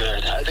really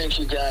good. I think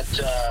you got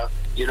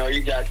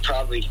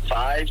probably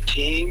 5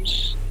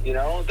 teams,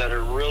 that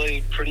are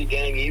really pretty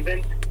dang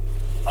even,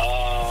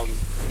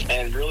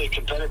 and really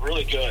competitive,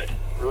 really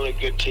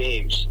good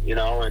teams,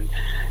 and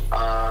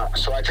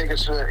so I think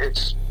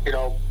it's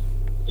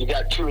you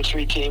got 2 or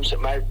 3 teams that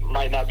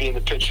might not be in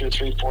the picture,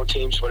 3, 4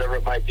 teams, whatever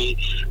it might be,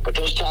 but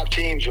those top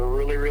teams are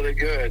really, really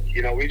good.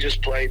 We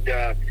just played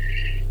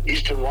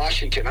Eastern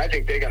Washington. I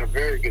think they got a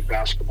very good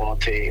basketball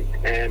team,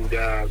 and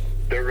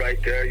they're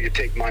right there. You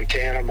take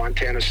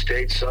Montana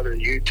State, Southern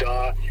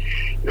Utah,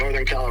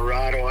 Northern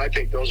Colorado. I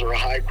think those are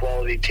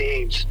high-quality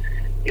teams.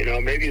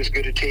 Maybe as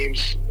good a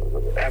teams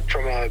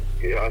from a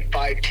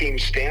 5-team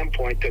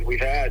standpoint that we've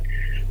had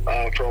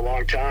for a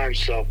long time.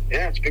 So,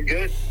 yeah, it's been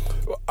good.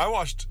 I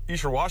watched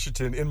Eastern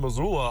Washington in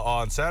Missoula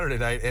on Saturday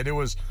night, and it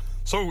was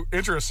so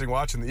interesting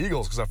watching the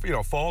Eagles because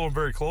I followed them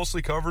very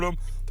closely, covered them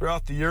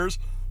throughout the years.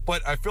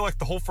 But I feel like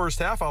the whole first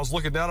half I was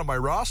looking down at my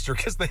roster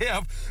because they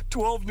have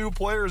 12 new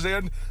players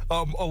and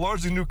a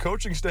largely new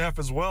coaching staff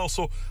as well.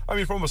 So,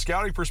 from a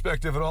scouting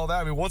perspective and all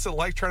that, what's it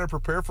like trying to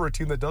prepare for a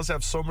team that does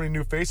have so many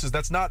new faces?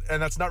 That's not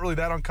really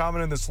that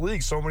uncommon in this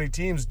league. So many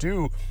teams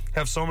do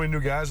have so many new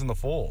guys in the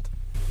fold.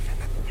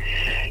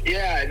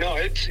 Yeah, no,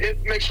 it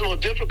makes it a little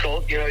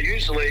difficult,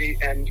 usually.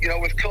 And,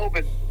 with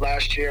COVID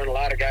last year and a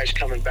lot of guys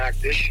coming back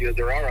this year,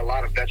 there are a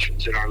lot of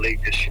veterans in our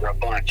league this year, a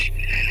bunch.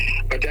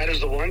 But that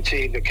is the one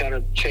team that kind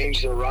of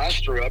changed their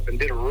roster up and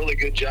did a really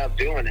good job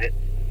doing it.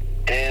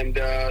 And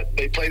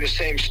they play the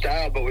same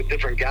style but with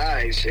different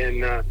guys.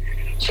 And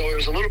so it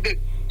was a little bit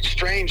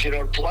strange,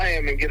 to play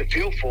them and get a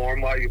feel for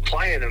them while you're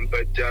playing them.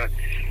 But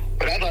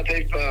I thought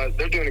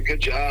they're doing a good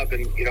job.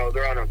 And,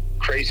 they're on a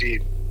crazy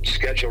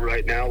schedule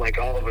right now, like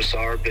all of us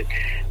are,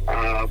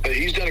 but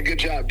he's done a good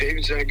job.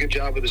 David's done a good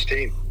job with his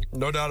team.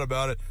 No doubt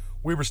about it.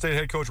 Weber State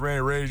head coach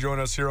Randy Rahe joined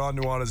us here on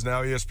Nuanez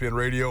Now, ESPN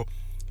Radio.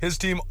 His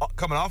team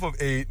coming off of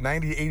a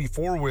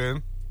 90-84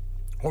 win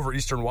over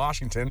Eastern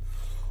Washington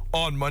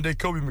on Monday.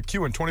 Kobe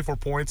McEwen, 24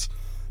 points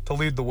to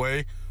lead the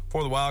way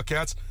for the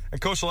Wildcats. And,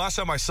 Coach, the last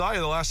time I saw you,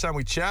 the last time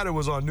we chatted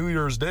was on New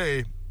Year's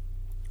Day,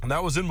 and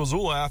that was in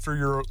Missoula after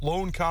your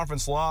lone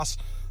conference loss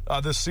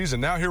this season.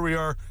 Now here we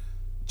are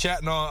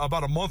chatting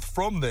about a month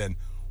from then.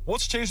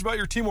 What's changed about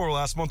your team over the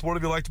last month? What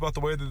have you liked about the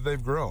way that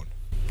they've grown?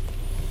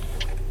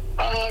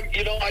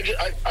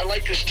 I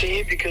like this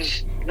team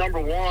because, number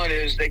one,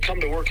 is they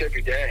come to work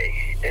every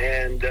day,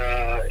 and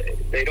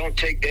they don't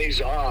take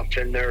days off,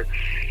 and they're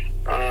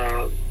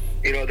a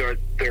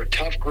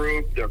tough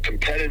group, they're a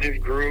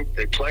competitive group,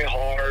 they play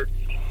hard,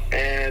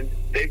 and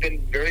they've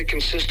been very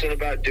consistent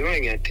about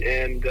doing it.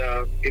 And,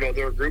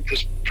 they're a group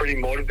that's pretty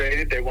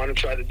motivated. They want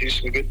to try to do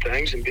some good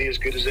things and be as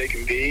good as they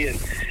can be.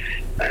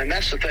 And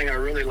that's the thing I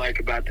really like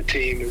about the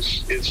team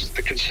is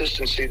the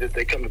consistency that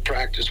they come to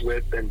practice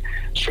with and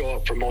show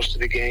up for most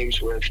of the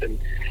games with. And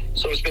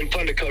so it's been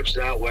fun to coach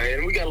that way.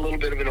 And we got a little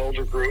bit of an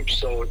older group,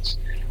 so it's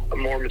a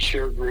more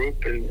mature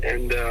group and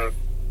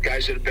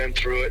guys that have been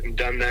through it and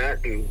done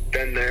that and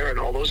been there and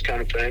all those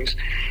kind of things.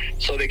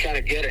 So they kind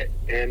of get it.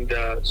 And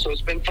so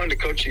it's been fun to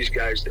coach these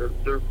guys.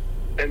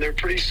 They're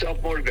pretty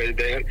self-motivated.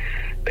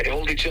 They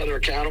hold each other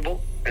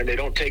accountable, and they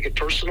don't take it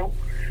personal,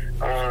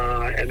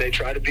 and they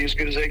try to be as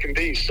good as they can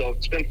be. So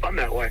it's been fun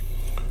that way.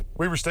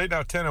 Weber State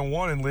now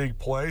 10-1 in league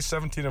play,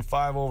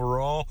 17-5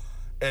 overall,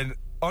 and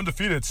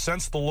undefeated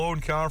since the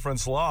lone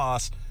conference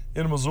loss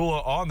in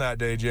Missoula on that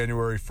day,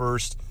 January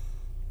 1st.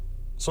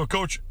 So,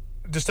 Coach,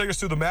 just take us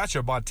through the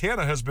matchup.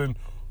 Montana has been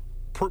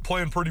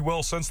playing pretty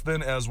well since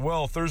then as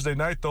well. Thursday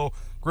night, though,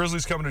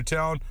 Grizzlies coming to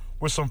town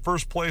with some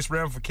first-place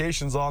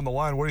ramifications on the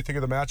line. What do you think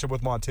of the matchup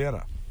with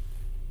Montana?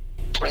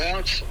 Well,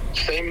 it's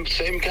same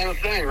kind of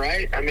thing,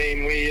 right? I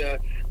mean,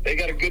 they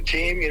got a good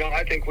team.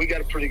 I think we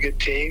got a pretty good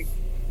team.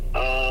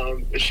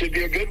 It should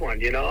be a good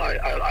one.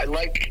 I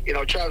like,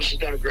 Travis has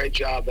done a great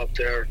job up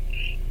there,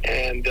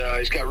 and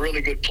he's got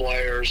really good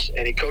players,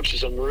 and he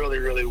coaches them really,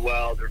 really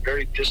well. They're a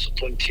very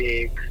disciplined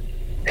team,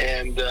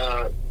 and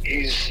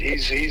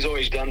he's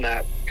always done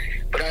that.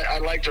 But I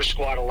like their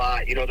squad a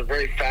lot. They're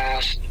very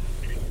fast.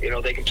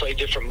 They can play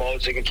different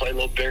modes. They can play a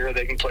little bigger.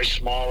 They can play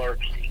smaller.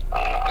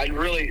 They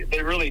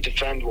really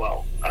defend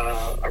well.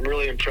 I'm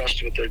really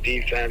impressed with their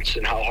defense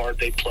and how hard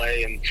they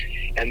play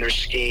and their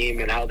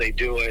scheme and how they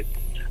do it.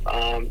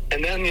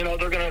 And then,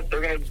 they're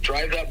gonna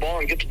drive that ball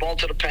and get the ball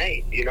to the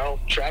paint.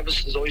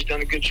 Travis has always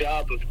done a good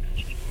job of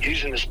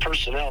using his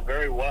personnel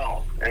very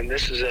well, and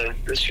this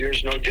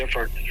year's no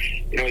different.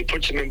 He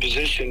puts them in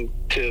position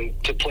to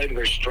play to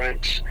their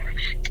strengths.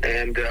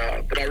 And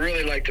but I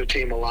really like their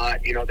team a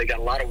lot. They got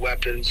a lot of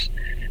weapons.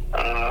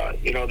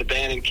 The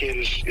Bannon kid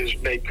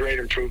has made great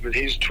improvement.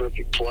 He's a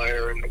terrific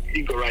player, and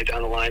you go right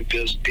down the line,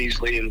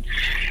 Beasley and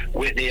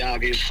Whitney,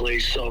 obviously.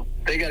 So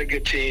they got a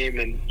good team,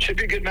 and should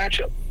be a good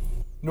matchup.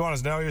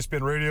 Nuanez Now,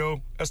 ESPN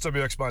Radio,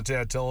 SWX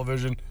Montana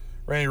Television.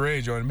 Randy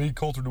Ray joining me,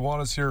 Colter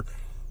Nuanez here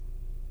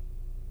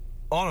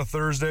on a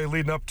Thursday,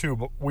 leading up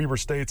to Weber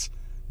State's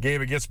game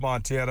against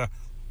Montana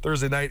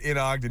Thursday night in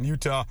Ogden,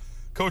 Utah.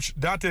 Coach,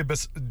 Dante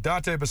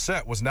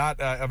Bissett was not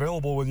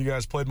available when you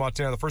guys played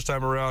Montana the first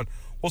time around.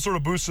 What sort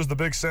of boost does the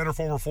big center,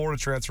 former Florida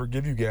transfer,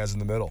 give you guys in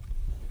the middle?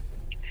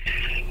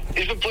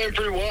 He's been playing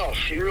pretty well.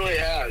 He really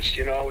has.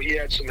 He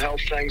had some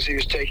health things he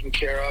was taking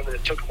care of, and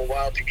it took him a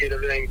while to get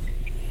everything,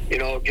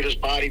 get his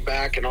body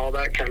back and all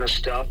that kind of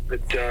stuff.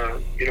 But,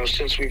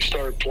 since we've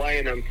started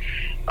playing him,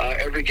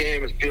 every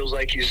game it feels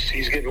like he's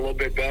getting a little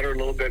bit better,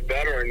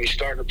 and he's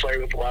starting to play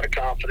with a lot of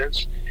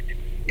confidence.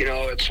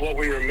 It's what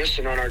we were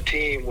missing on our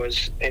team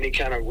was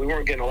we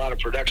weren't getting a lot of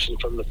production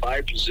from the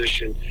 5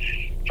 position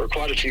for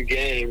quite a few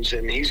games,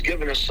 and he's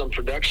given us some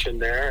production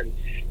there and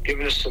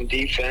given us some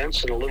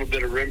defense and a little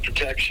bit of rim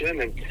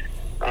protection. And,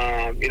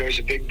 he's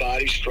a big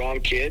body, strong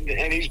kid,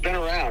 and he's been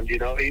around, he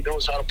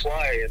knows how to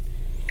play and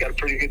got a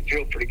pretty good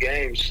feel for the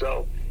game.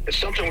 So it's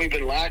something we've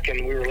been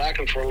lacking. We were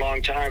lacking for a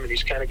long time, and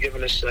he's kind of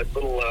given us that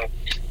little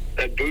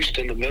that boost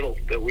in the middle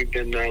that we've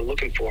been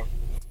looking for.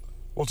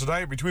 Well,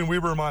 tonight, between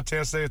Weber and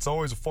Montana State, it's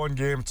always a fun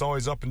game. It's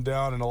always up and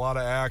down and a lot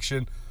of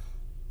action.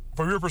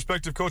 From your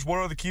perspective, Coach, what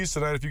are the keys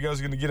tonight if you guys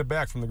are going to get it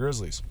back from the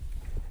Grizzlies?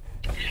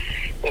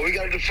 Well, we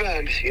got to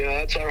defend.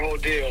 That's our whole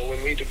deal.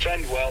 When we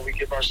defend well, we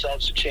give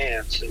ourselves a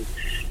chance. And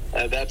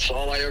that's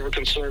all I ever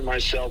concern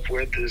myself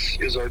with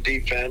is our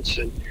defense.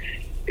 And,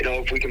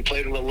 if we can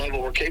play to the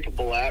level we're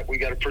capable at, we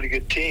got a pretty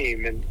good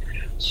team. And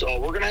so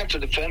we're going to have to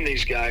defend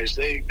these guys.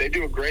 They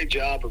do a great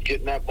job of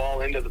getting that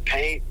ball into the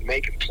paint,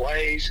 making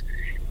plays.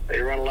 They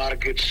run a lot of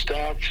good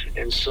stuff,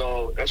 and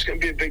so that's going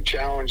to be a big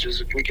challenge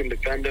is if we can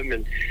defend them.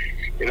 And,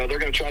 they're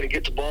going to try to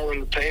get the ball in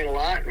the paint a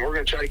lot, and we're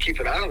going to try to keep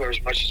it out of there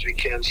as much as we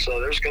can.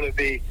 So there's going to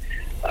be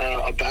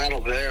a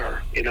battle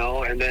there,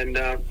 and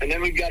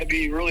then we've got to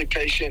be really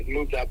patient and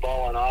move that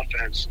ball on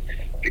offense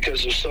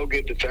because they're so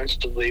good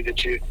defensively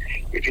that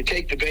if you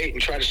take the bait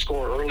and try to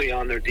score early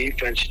on their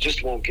defense, you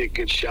just won't get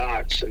good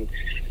shots. And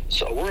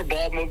so we're a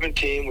ball-moving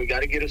team. We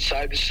got to get it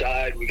side to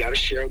side. We got to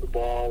share the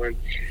ball,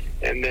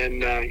 and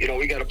then,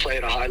 we got to play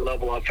at a high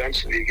level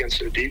offensively against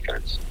their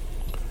defense.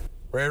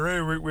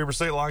 Ray, Weber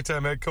State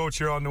longtime head coach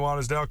here on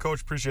Nuanez Now.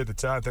 Coach, appreciate the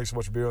time. Thanks so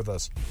much for being with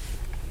us.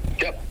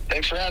 Yep.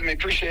 Thanks for having me.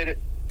 Appreciate it.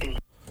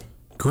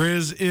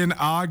 Grizz in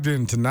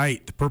Ogden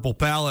tonight, the Purple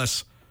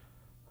Palace.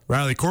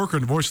 Riley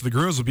Corcoran, voice of the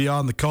Grizz, will be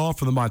on the call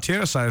for the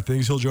Montana side of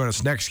things. He'll join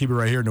us next. Keep it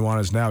right here.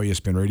 Nuanez Now,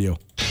 ESPN Radio.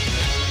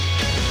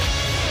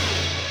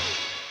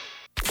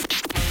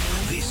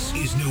 This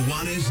is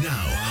Nuanez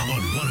Now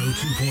on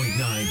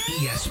 102.9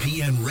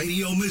 ESPN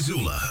Radio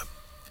Missoula.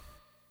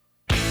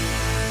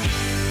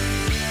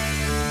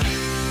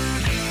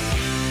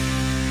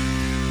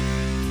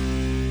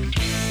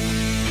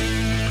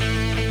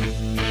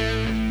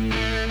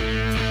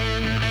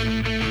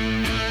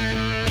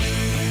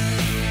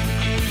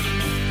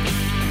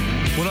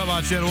 What up,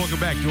 Montana? Welcome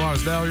back to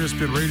Nuanez Now,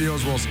 ESPN Radio,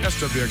 as well as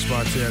SWX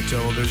Montana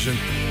Television.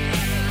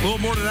 A little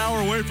more than an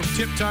hour away from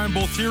tip time,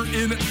 both here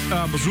in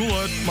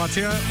Missoula,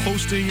 Montana,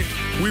 hosting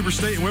Weber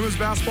State in women's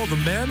basketball. The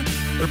men,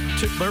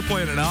 they're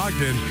playing in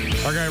Ogden.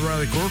 Our guy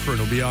Riley Corcoran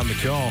will be on the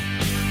call.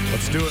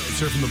 Let's do it. Let's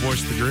hear from the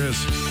voice of the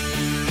Grizz.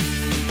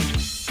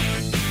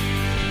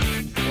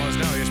 Nuanez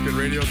Now, ESPN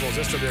Radio, as well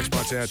as SWX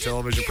Montana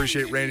Television.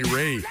 Appreciate Randy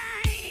Ray,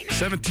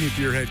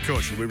 17th-year head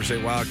coach of the Weber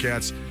State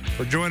Wildcats,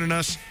 for joining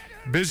us.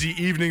 busy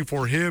evening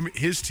for him.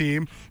 His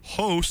team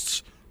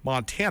hosts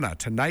Montana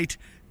tonight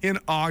in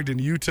Ogden,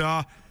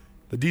 Utah.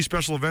 The D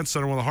Special Events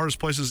Center, one of the hardest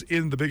places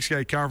in the Big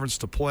Sky Conference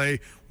to play,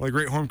 one of the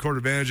great home court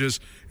advantages.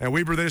 And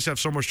Weber, they just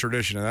have so much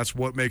tradition, and that's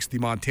what makes the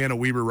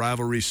Montana-Weber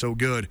rivalry so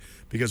good,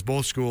 because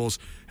both schools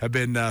have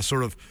been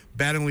sort of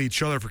battling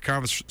each other for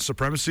conference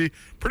supremacy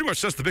pretty much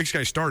since the Big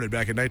Sky started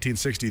back in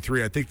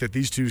 1963. I think that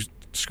these two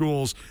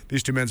schools,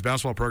 these two men's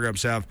basketball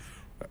programs have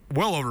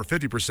well over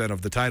 50%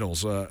 of the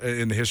titles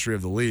in the history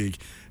of the league.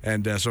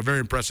 And so very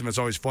impressive. It's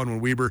always fun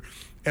when Weber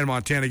and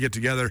Montana get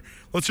together.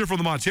 Let's hear from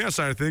the Montana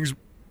side of things.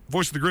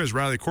 Voice of the Grizz,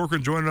 Riley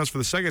Corcoran, joining us for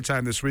the second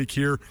time this week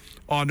here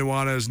on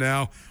Nuanez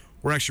Now.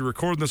 We're actually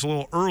recording this a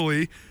little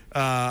early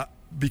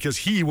because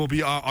he will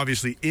be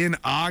obviously in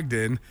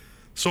Ogden.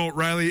 So,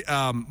 Riley,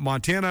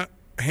 Montana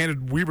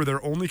handed Weber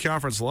their only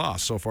conference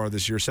loss so far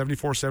this year,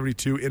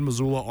 74-72 in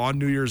Missoula on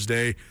New Year's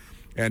Day.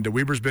 And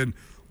Weber's been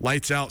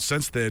lights out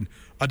since then.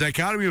 A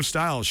dichotomy of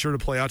style is sure to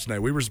play out tonight.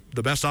 Weber's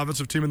the best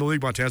offensive team in the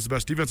league. Montana's the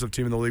best defensive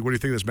team in the league. What do you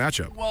think of this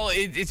matchup? Well,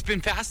 it's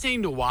been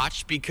fascinating to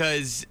watch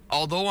because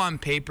although on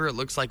paper it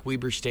looks like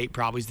Weber State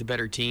probably is the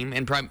better team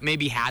and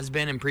maybe has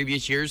been in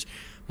previous years,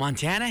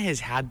 Montana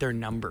has had their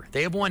number.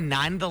 They have won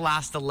 9 of the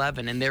last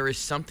 11, and there is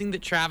something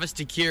that Travis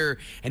DeCuire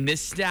and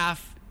this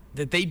staff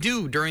that they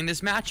do during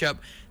this matchup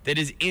that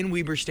is in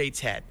Weber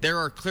State's head. There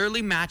are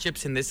clearly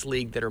matchups in this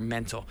league that are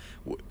mental.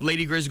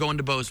 Lady Grizz going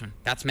to Bozeman.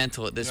 That's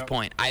mental at this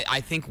point.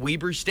 I think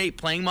Weber State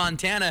playing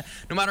Montana,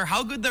 no matter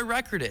how good their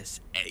record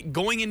is,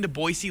 going into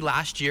Boise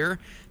last year,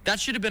 that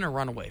should have been a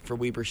runaway for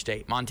Weber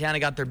State. Montana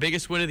got their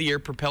biggest win of the year,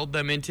 propelled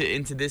them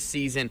into this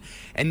season,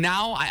 and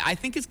now I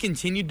think it's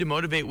continued to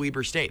motivate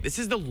Weber State. This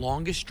is the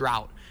longest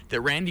drought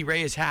that Randy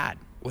Ray has had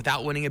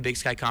without winning a Big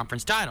Sky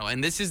Conference title,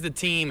 and this is the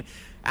team.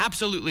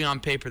 Absolutely, on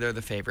paper, they're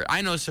the favorite.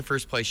 I know it's the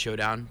first place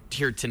showdown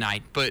here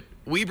tonight, but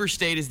Weber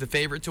State is the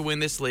favorite to win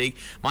this league.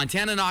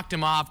 Montana knocked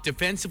him off.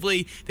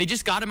 Defensively, they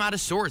just got him out of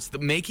sorts.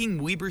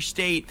 Making Weber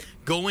State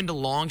go into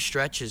long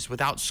stretches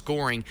without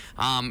scoring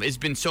has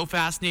been so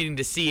fascinating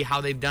to see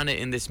how they've done it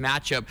in this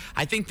matchup.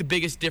 I think the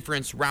biggest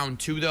difference round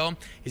 2, though,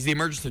 is the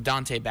emergence of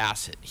Dante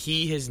Bassett.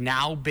 He has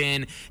now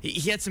been –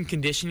 he had some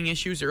conditioning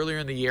issues earlier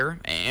in the year,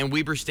 and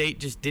Weber State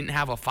just didn't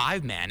have a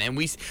 5-man. And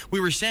we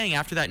were saying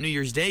after that New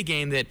Year's Day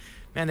game that –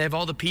 man, they have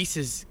all the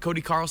pieces.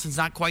 Cody Carlson's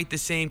not quite the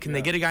same. Can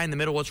they get a guy in the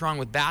middle? What's wrong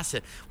with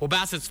Bassett? Well,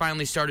 Bassett's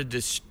finally started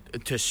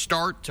to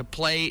start, to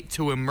play,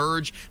 to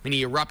emerge. I mean,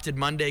 he erupted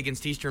Monday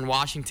against Eastern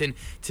Washington.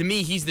 To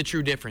me, he's the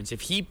true difference. If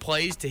he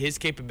plays to his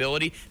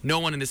capability, no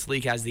one in this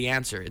league has the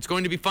answer. It's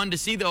going to be fun to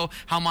see, though,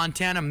 how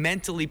Montana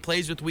mentally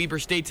plays with Weber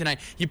State tonight.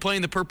 You play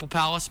in the Purple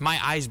Palace, my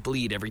eyes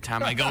bleed every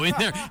time I go in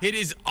there. It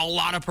is a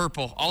lot of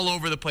purple all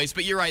over the place.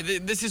 But you're right.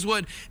 This is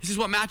what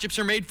matchups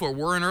are made for.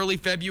 We're in early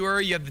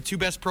February. You have the two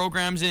best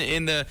programs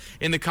in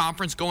the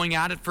conference going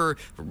at it for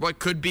what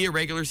could be a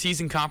regular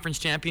season conference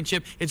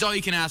championship. It's all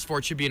you can ask for.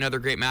 It should be another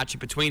great matchup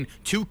between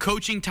two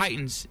coaching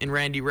titans in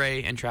Randy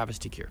Ray and Travis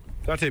DeCuire.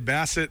 Dante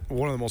Bassett,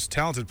 one of the most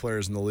talented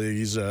players in the league.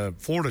 He's a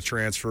Florida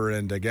transfer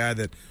and a guy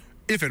that,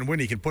 if and when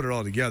he can put it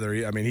all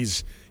together, I mean,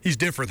 he's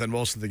different than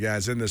most of the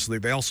guys in this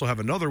league. They also have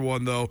another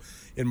one, though,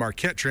 in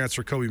Marquette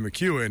transfer, Kobe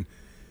McEwen.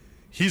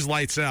 He's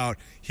lights out.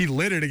 He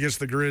lit it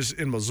against the Grizz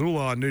in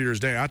Missoula on New Year's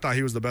Day. I thought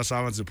he was the best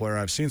offensive player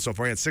I've seen so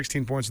far. He had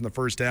 16 points in the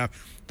first half.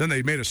 Then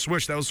they made a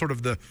switch. That was sort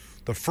of the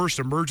first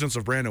emergence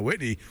of Brandon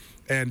Whitney.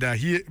 And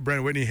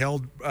Brandon Whitney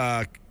held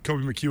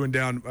Kobe McEwen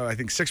down, I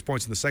think, 6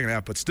 points in the second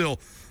half. But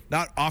still,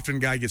 not often a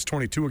guy gets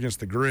 22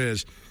 against the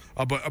Grizz.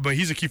 But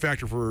he's a key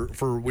factor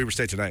for Weber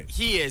State tonight.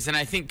 He is, and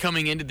I think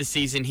coming into the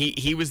season,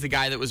 he was the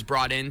guy that was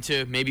brought in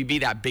to maybe be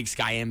that Big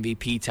Sky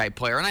MVP type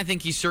player, and I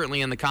think he's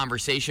certainly in the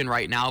conversation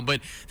right now.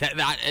 But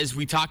that as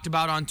we talked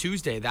about on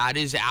Tuesday, that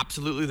is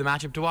absolutely the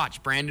matchup to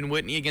watch. Brandon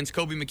Whitney against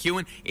Kobe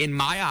McEwen. In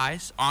my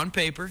eyes, on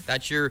paper,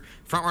 that's your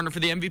front runner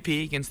for the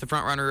MVP against the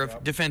front runner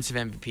of defensive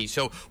MVP.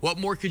 So what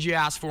more could you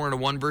ask for in a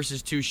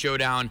 1-versus-2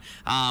 showdown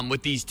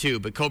with these two?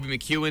 But Kobe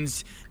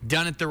McEwen's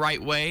done it the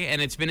right way,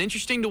 and it's been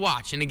interesting to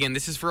watch. And again,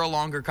 this is for a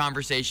longer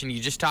conversation.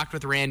 You just talked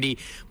with Randy,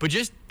 but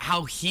just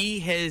how he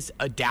has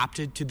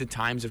adapted to the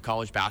times of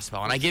college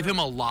basketball. And I give him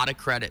a lot of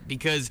credit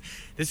because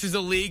this is a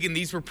league and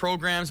these were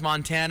programs,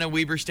 Montana,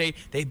 Weber State,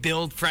 they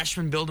build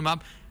freshmen, build them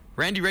up.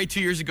 Randy Ray 2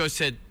 years ago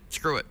said,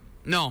 screw it.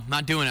 No,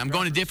 not doing it. I'm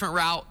going a different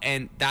route,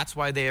 and that's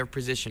why they are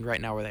positioned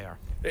right now where they are.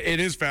 It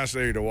is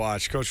fascinating to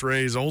watch. Coach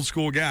Ray's an old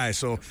school guy,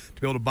 so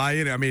to be able to buy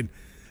in, I mean,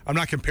 I'm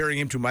not comparing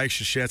him to Mike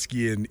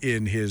Krzyzewski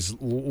in his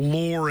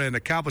lore and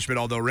accomplishment,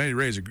 although Randy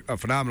Ray is a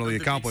phenomenally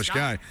accomplished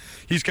guy.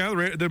 He's kind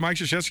of the Mike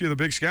Krzyzewski of the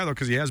Big Sky, though,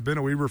 because he has been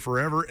a Weber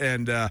forever,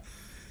 and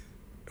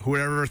who would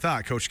ever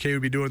thought Coach K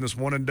would be doing this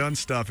one-and-done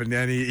stuff, and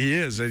he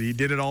is, and he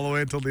did it all the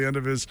way until the end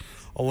of his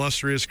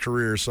illustrious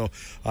career, so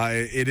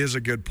it is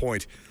a good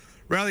point.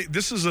 Riley,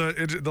 this is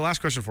the last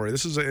question for you.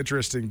 This is an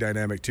interesting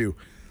dynamic, too.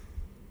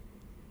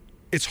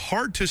 It's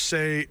hard to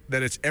say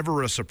that it's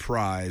ever a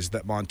surprise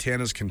that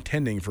Montana's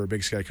contending for a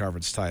Big Sky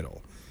Conference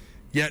title.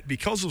 Yet,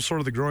 because of sort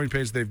of the growing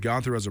pains they've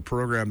gone through as a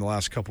program the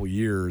last couple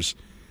years,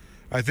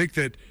 I think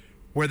that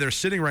where they're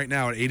sitting right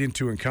now at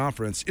 8-2 in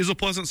conference, is a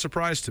pleasant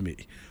surprise to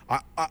me.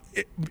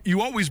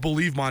 You always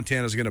believe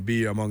Montana's going to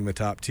be among the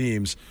top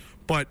teams,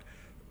 but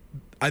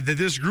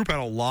this group had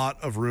a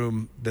lot of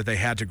room that they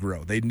had to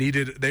grow.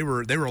 They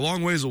were a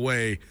long ways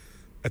away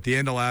at the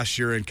end of last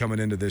year and coming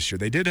into this year.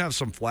 They did have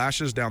some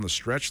flashes down the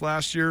stretch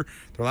last year,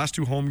 their last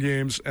 2 home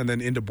games, and then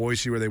into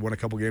Boise where they won a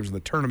couple games in the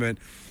tournament,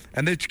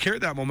 and they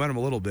carried that momentum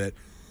a little bit.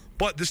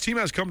 But this team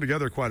has come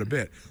together quite a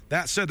bit.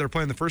 That said, they're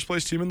playing the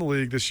first-place team in the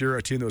league this year,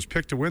 a team that was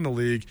picked to win the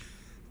league.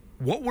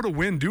 What would a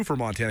win do for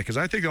Montana? Because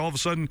I think all of a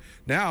sudden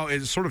now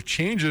it sort of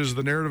changes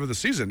the narrative of the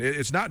season.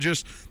 It's not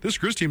just this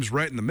Grizz team's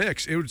right in the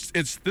mix.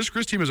 It's this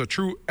Grizz team is a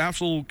true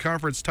absolute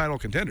conference title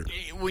contender.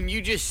 When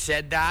you just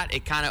said that,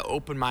 it kind of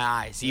opened my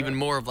eyes even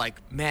more of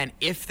like, man,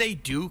 if they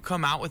do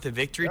come out with a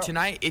victory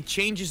tonight, it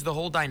changes the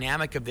whole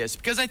dynamic of this.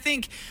 Because I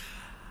think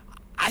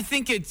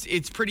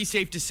it's pretty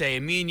safe to say,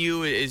 and me and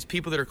you as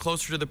people that are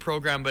closer to the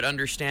program but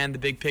understand the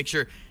big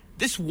picture,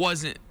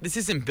 this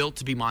isn't built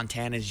to be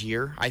Montana's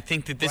year. I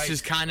think that this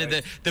is kind of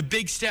the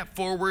big step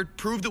forward,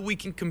 prove that we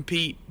can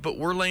compete, but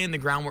we're laying the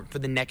groundwork for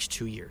the next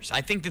 2 years.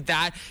 I think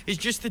that is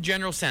just the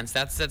general sense.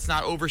 That's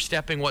not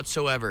overstepping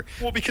whatsoever.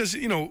 Well, because,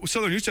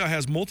 Southern Utah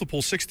has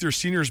multiple sixth-year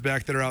seniors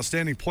back that are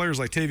outstanding players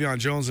like Tavion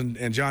Jones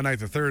and John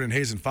Knight III and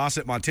Hazen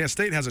Fawcett. Montana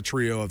State has a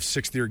trio of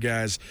sixth-year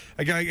guys.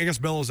 I guess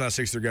Bello's not a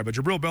sixth-year guy, but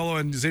Jabril Bello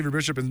and Xavier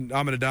Bishop and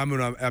Ahmed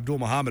Adamu and Abdul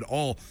Muhammad,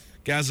 all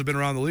guys have been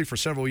around the league for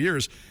several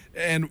years.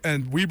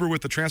 And Weber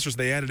with the transfers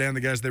they added and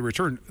the guys they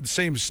returned, the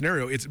same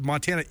scenario.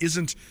 Montana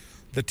isn't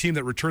the team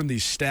that returned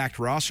these stacked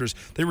rosters.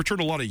 They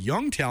returned a lot of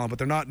young talent, but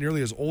they're not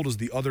nearly as old as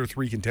the other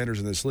 3 contenders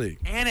in this league.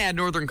 And add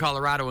Northern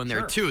Colorado in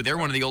there, too. They're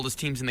one of the oldest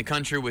teams in the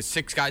country with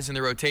 6 guys in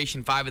the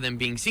rotation, 5 of them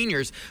being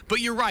seniors.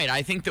 But you're right.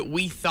 I think that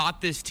we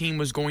thought this team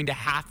was going to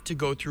have to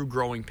go through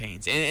growing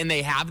pains. And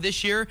they have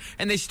this year,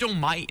 and they still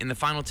might in the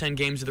final 10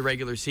 games of the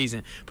regular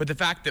season. But the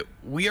fact that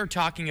we are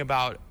talking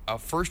about a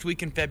first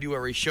week in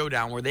February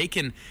showdown where they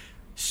can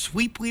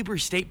sweep Weber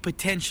State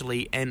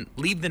potentially and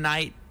leave the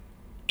night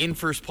in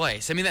first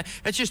place. I mean,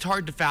 that's just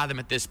hard to fathom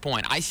at this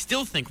point. I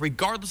still think,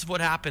 regardless of what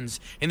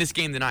happens in this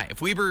game tonight,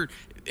 if Weber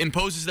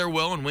imposes their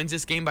will and wins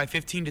this game by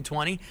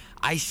 15-20,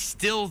 I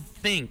still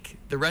think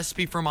the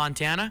recipe for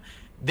Montana,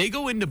 they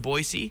go into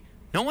Boise,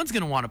 no one's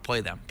going to want to play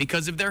them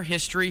because of their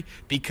history,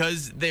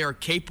 because they are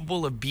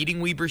capable of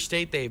beating Weber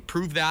State. They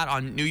proved that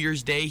on New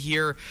Year's Day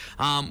here,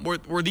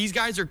 where these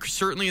guys are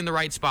certainly in the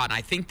right spot. And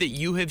I think that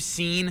you have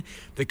seen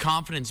the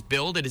confidence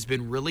build. It has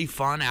been really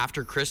fun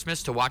after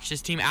Christmas to watch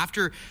this team.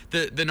 After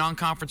the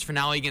non-conference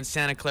finale against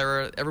Santa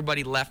Clara,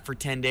 everybody left for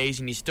 10 days,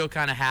 and you still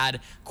kind of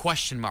had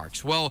question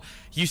marks. Well,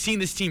 you've seen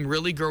this team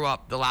really grow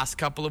up the last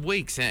couple of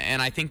weeks,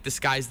 and I think the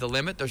sky's the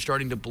limit. They're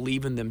starting to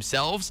believe in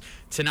themselves.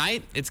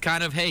 Tonight, it's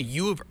kind of, hey,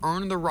 you have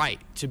earned the right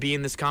to be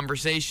in this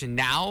conversation.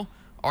 Now,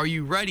 are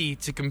you ready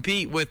to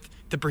compete with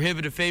the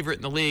prohibitive favorite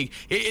in the league?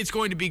 It's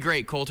going to be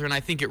great, Colter, and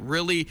I think it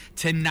really,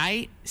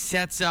 tonight,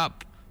 sets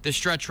up the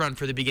stretch run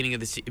for the beginning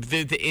of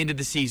the end of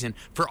the season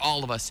for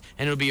all of us,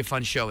 and it'll be a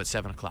fun show at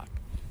 7 o'clock.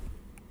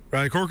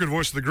 Riley Corcoran,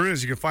 voice of the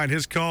Grizz. You can find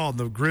his call on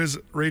the Grizz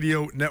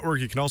Radio Network.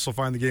 You can also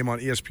find the game on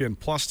ESPN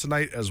Plus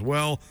tonight as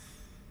well.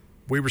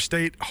 Weber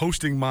State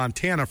hosting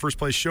Montana, first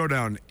place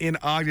showdown in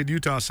Ogden,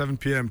 Utah, 7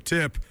 p.m.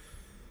 tip.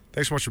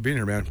 Thanks so much for being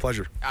here, man.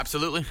 Pleasure.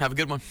 Absolutely. Have a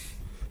good one.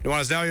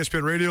 Nuanez Now,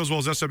 ESPN Radio, as well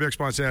as SWX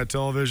Montana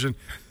Television.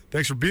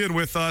 Thanks for being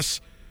with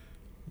us.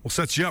 We'll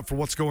set you up for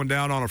what's going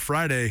down on a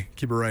Friday.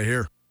 Keep it right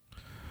here.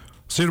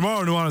 See you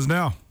tomorrow, Nuanez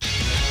Now.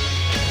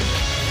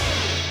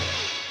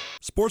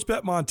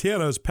 Sportsbet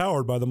Montana is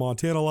powered by the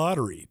Montana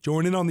Lottery.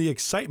 Join in on the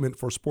excitement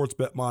for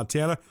Sportsbet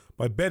Montana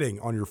by betting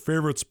on your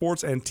favorite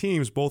sports and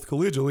teams both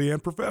collegially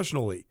and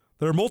professionally.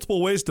 There are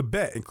multiple ways to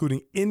bet,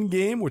 including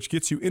in-game, which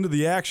gets you into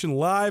the action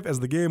live as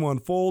the game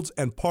unfolds,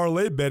 and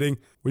parlay betting,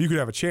 where you could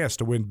have a chance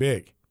to win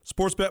big.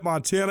 Sportsbet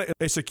Montana is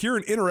a secure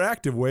and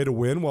interactive way to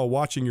win while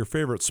watching your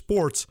favorite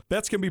sports.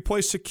 Bets can be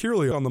placed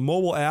securely on the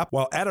mobile app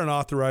while at an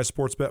authorized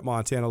Sportsbet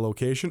Montana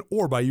location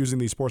or by using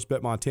the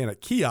Sportsbet Montana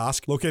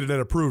kiosk located at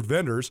approved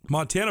vendors.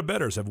 Montana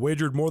bettors have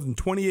wagered more than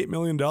 $28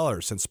 million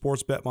since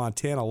Sportsbet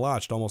Montana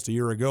launched almost a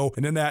year ago,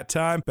 and in that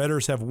time,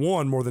 bettors have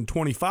won more than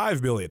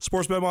 $25 million.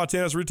 Sportsbet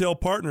Montana's retail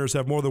partners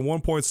have more than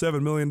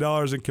 $1.7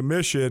 million in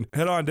commission.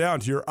 Head on down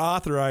to your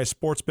authorized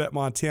Sportsbet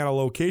Montana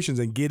locations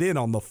and get in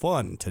on the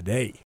fun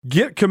today.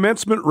 Get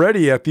commencement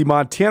ready at the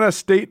Montana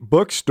State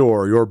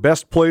Bookstore, your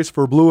best place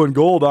for blue and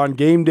gold on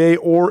game day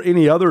or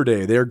any other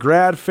day. Their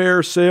grad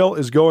fair sale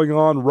is going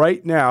on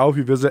right now if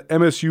you visit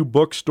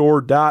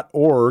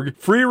msubookstore.org.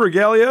 Free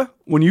regalia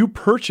when you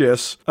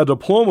purchase a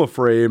diploma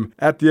frame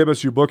at the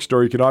MSU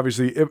Bookstore. You can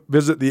obviously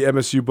visit the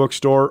MSU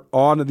Bookstore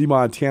on the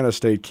Montana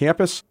State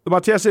campus. The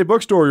Montana State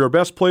Bookstore, your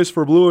best place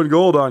for blue and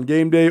gold on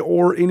game day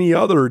or any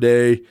other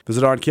day.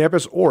 Visit on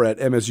campus or at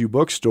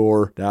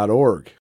msubookstore.org.